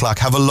 8 o'clock.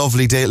 Have a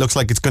lovely day. It looks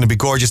like it's going to be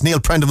gorgeous. Neil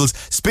Prendeville's,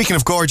 speaking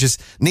of gorgeous,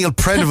 Neil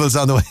Prendeville's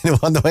on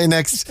the way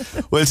next.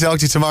 We'll talk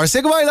to you tomorrow.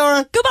 Say goodbye,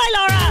 Laura. Goodbye,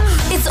 Laura.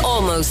 It's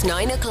almost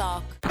 9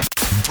 o'clock.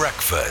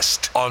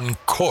 Breakfast on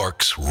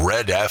Cork's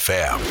Red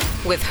FM.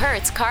 With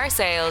Hertz Car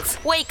Sales.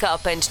 Wake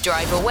up and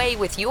drive away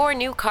with your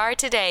new car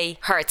today.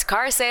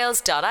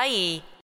 hertzcarsales.ie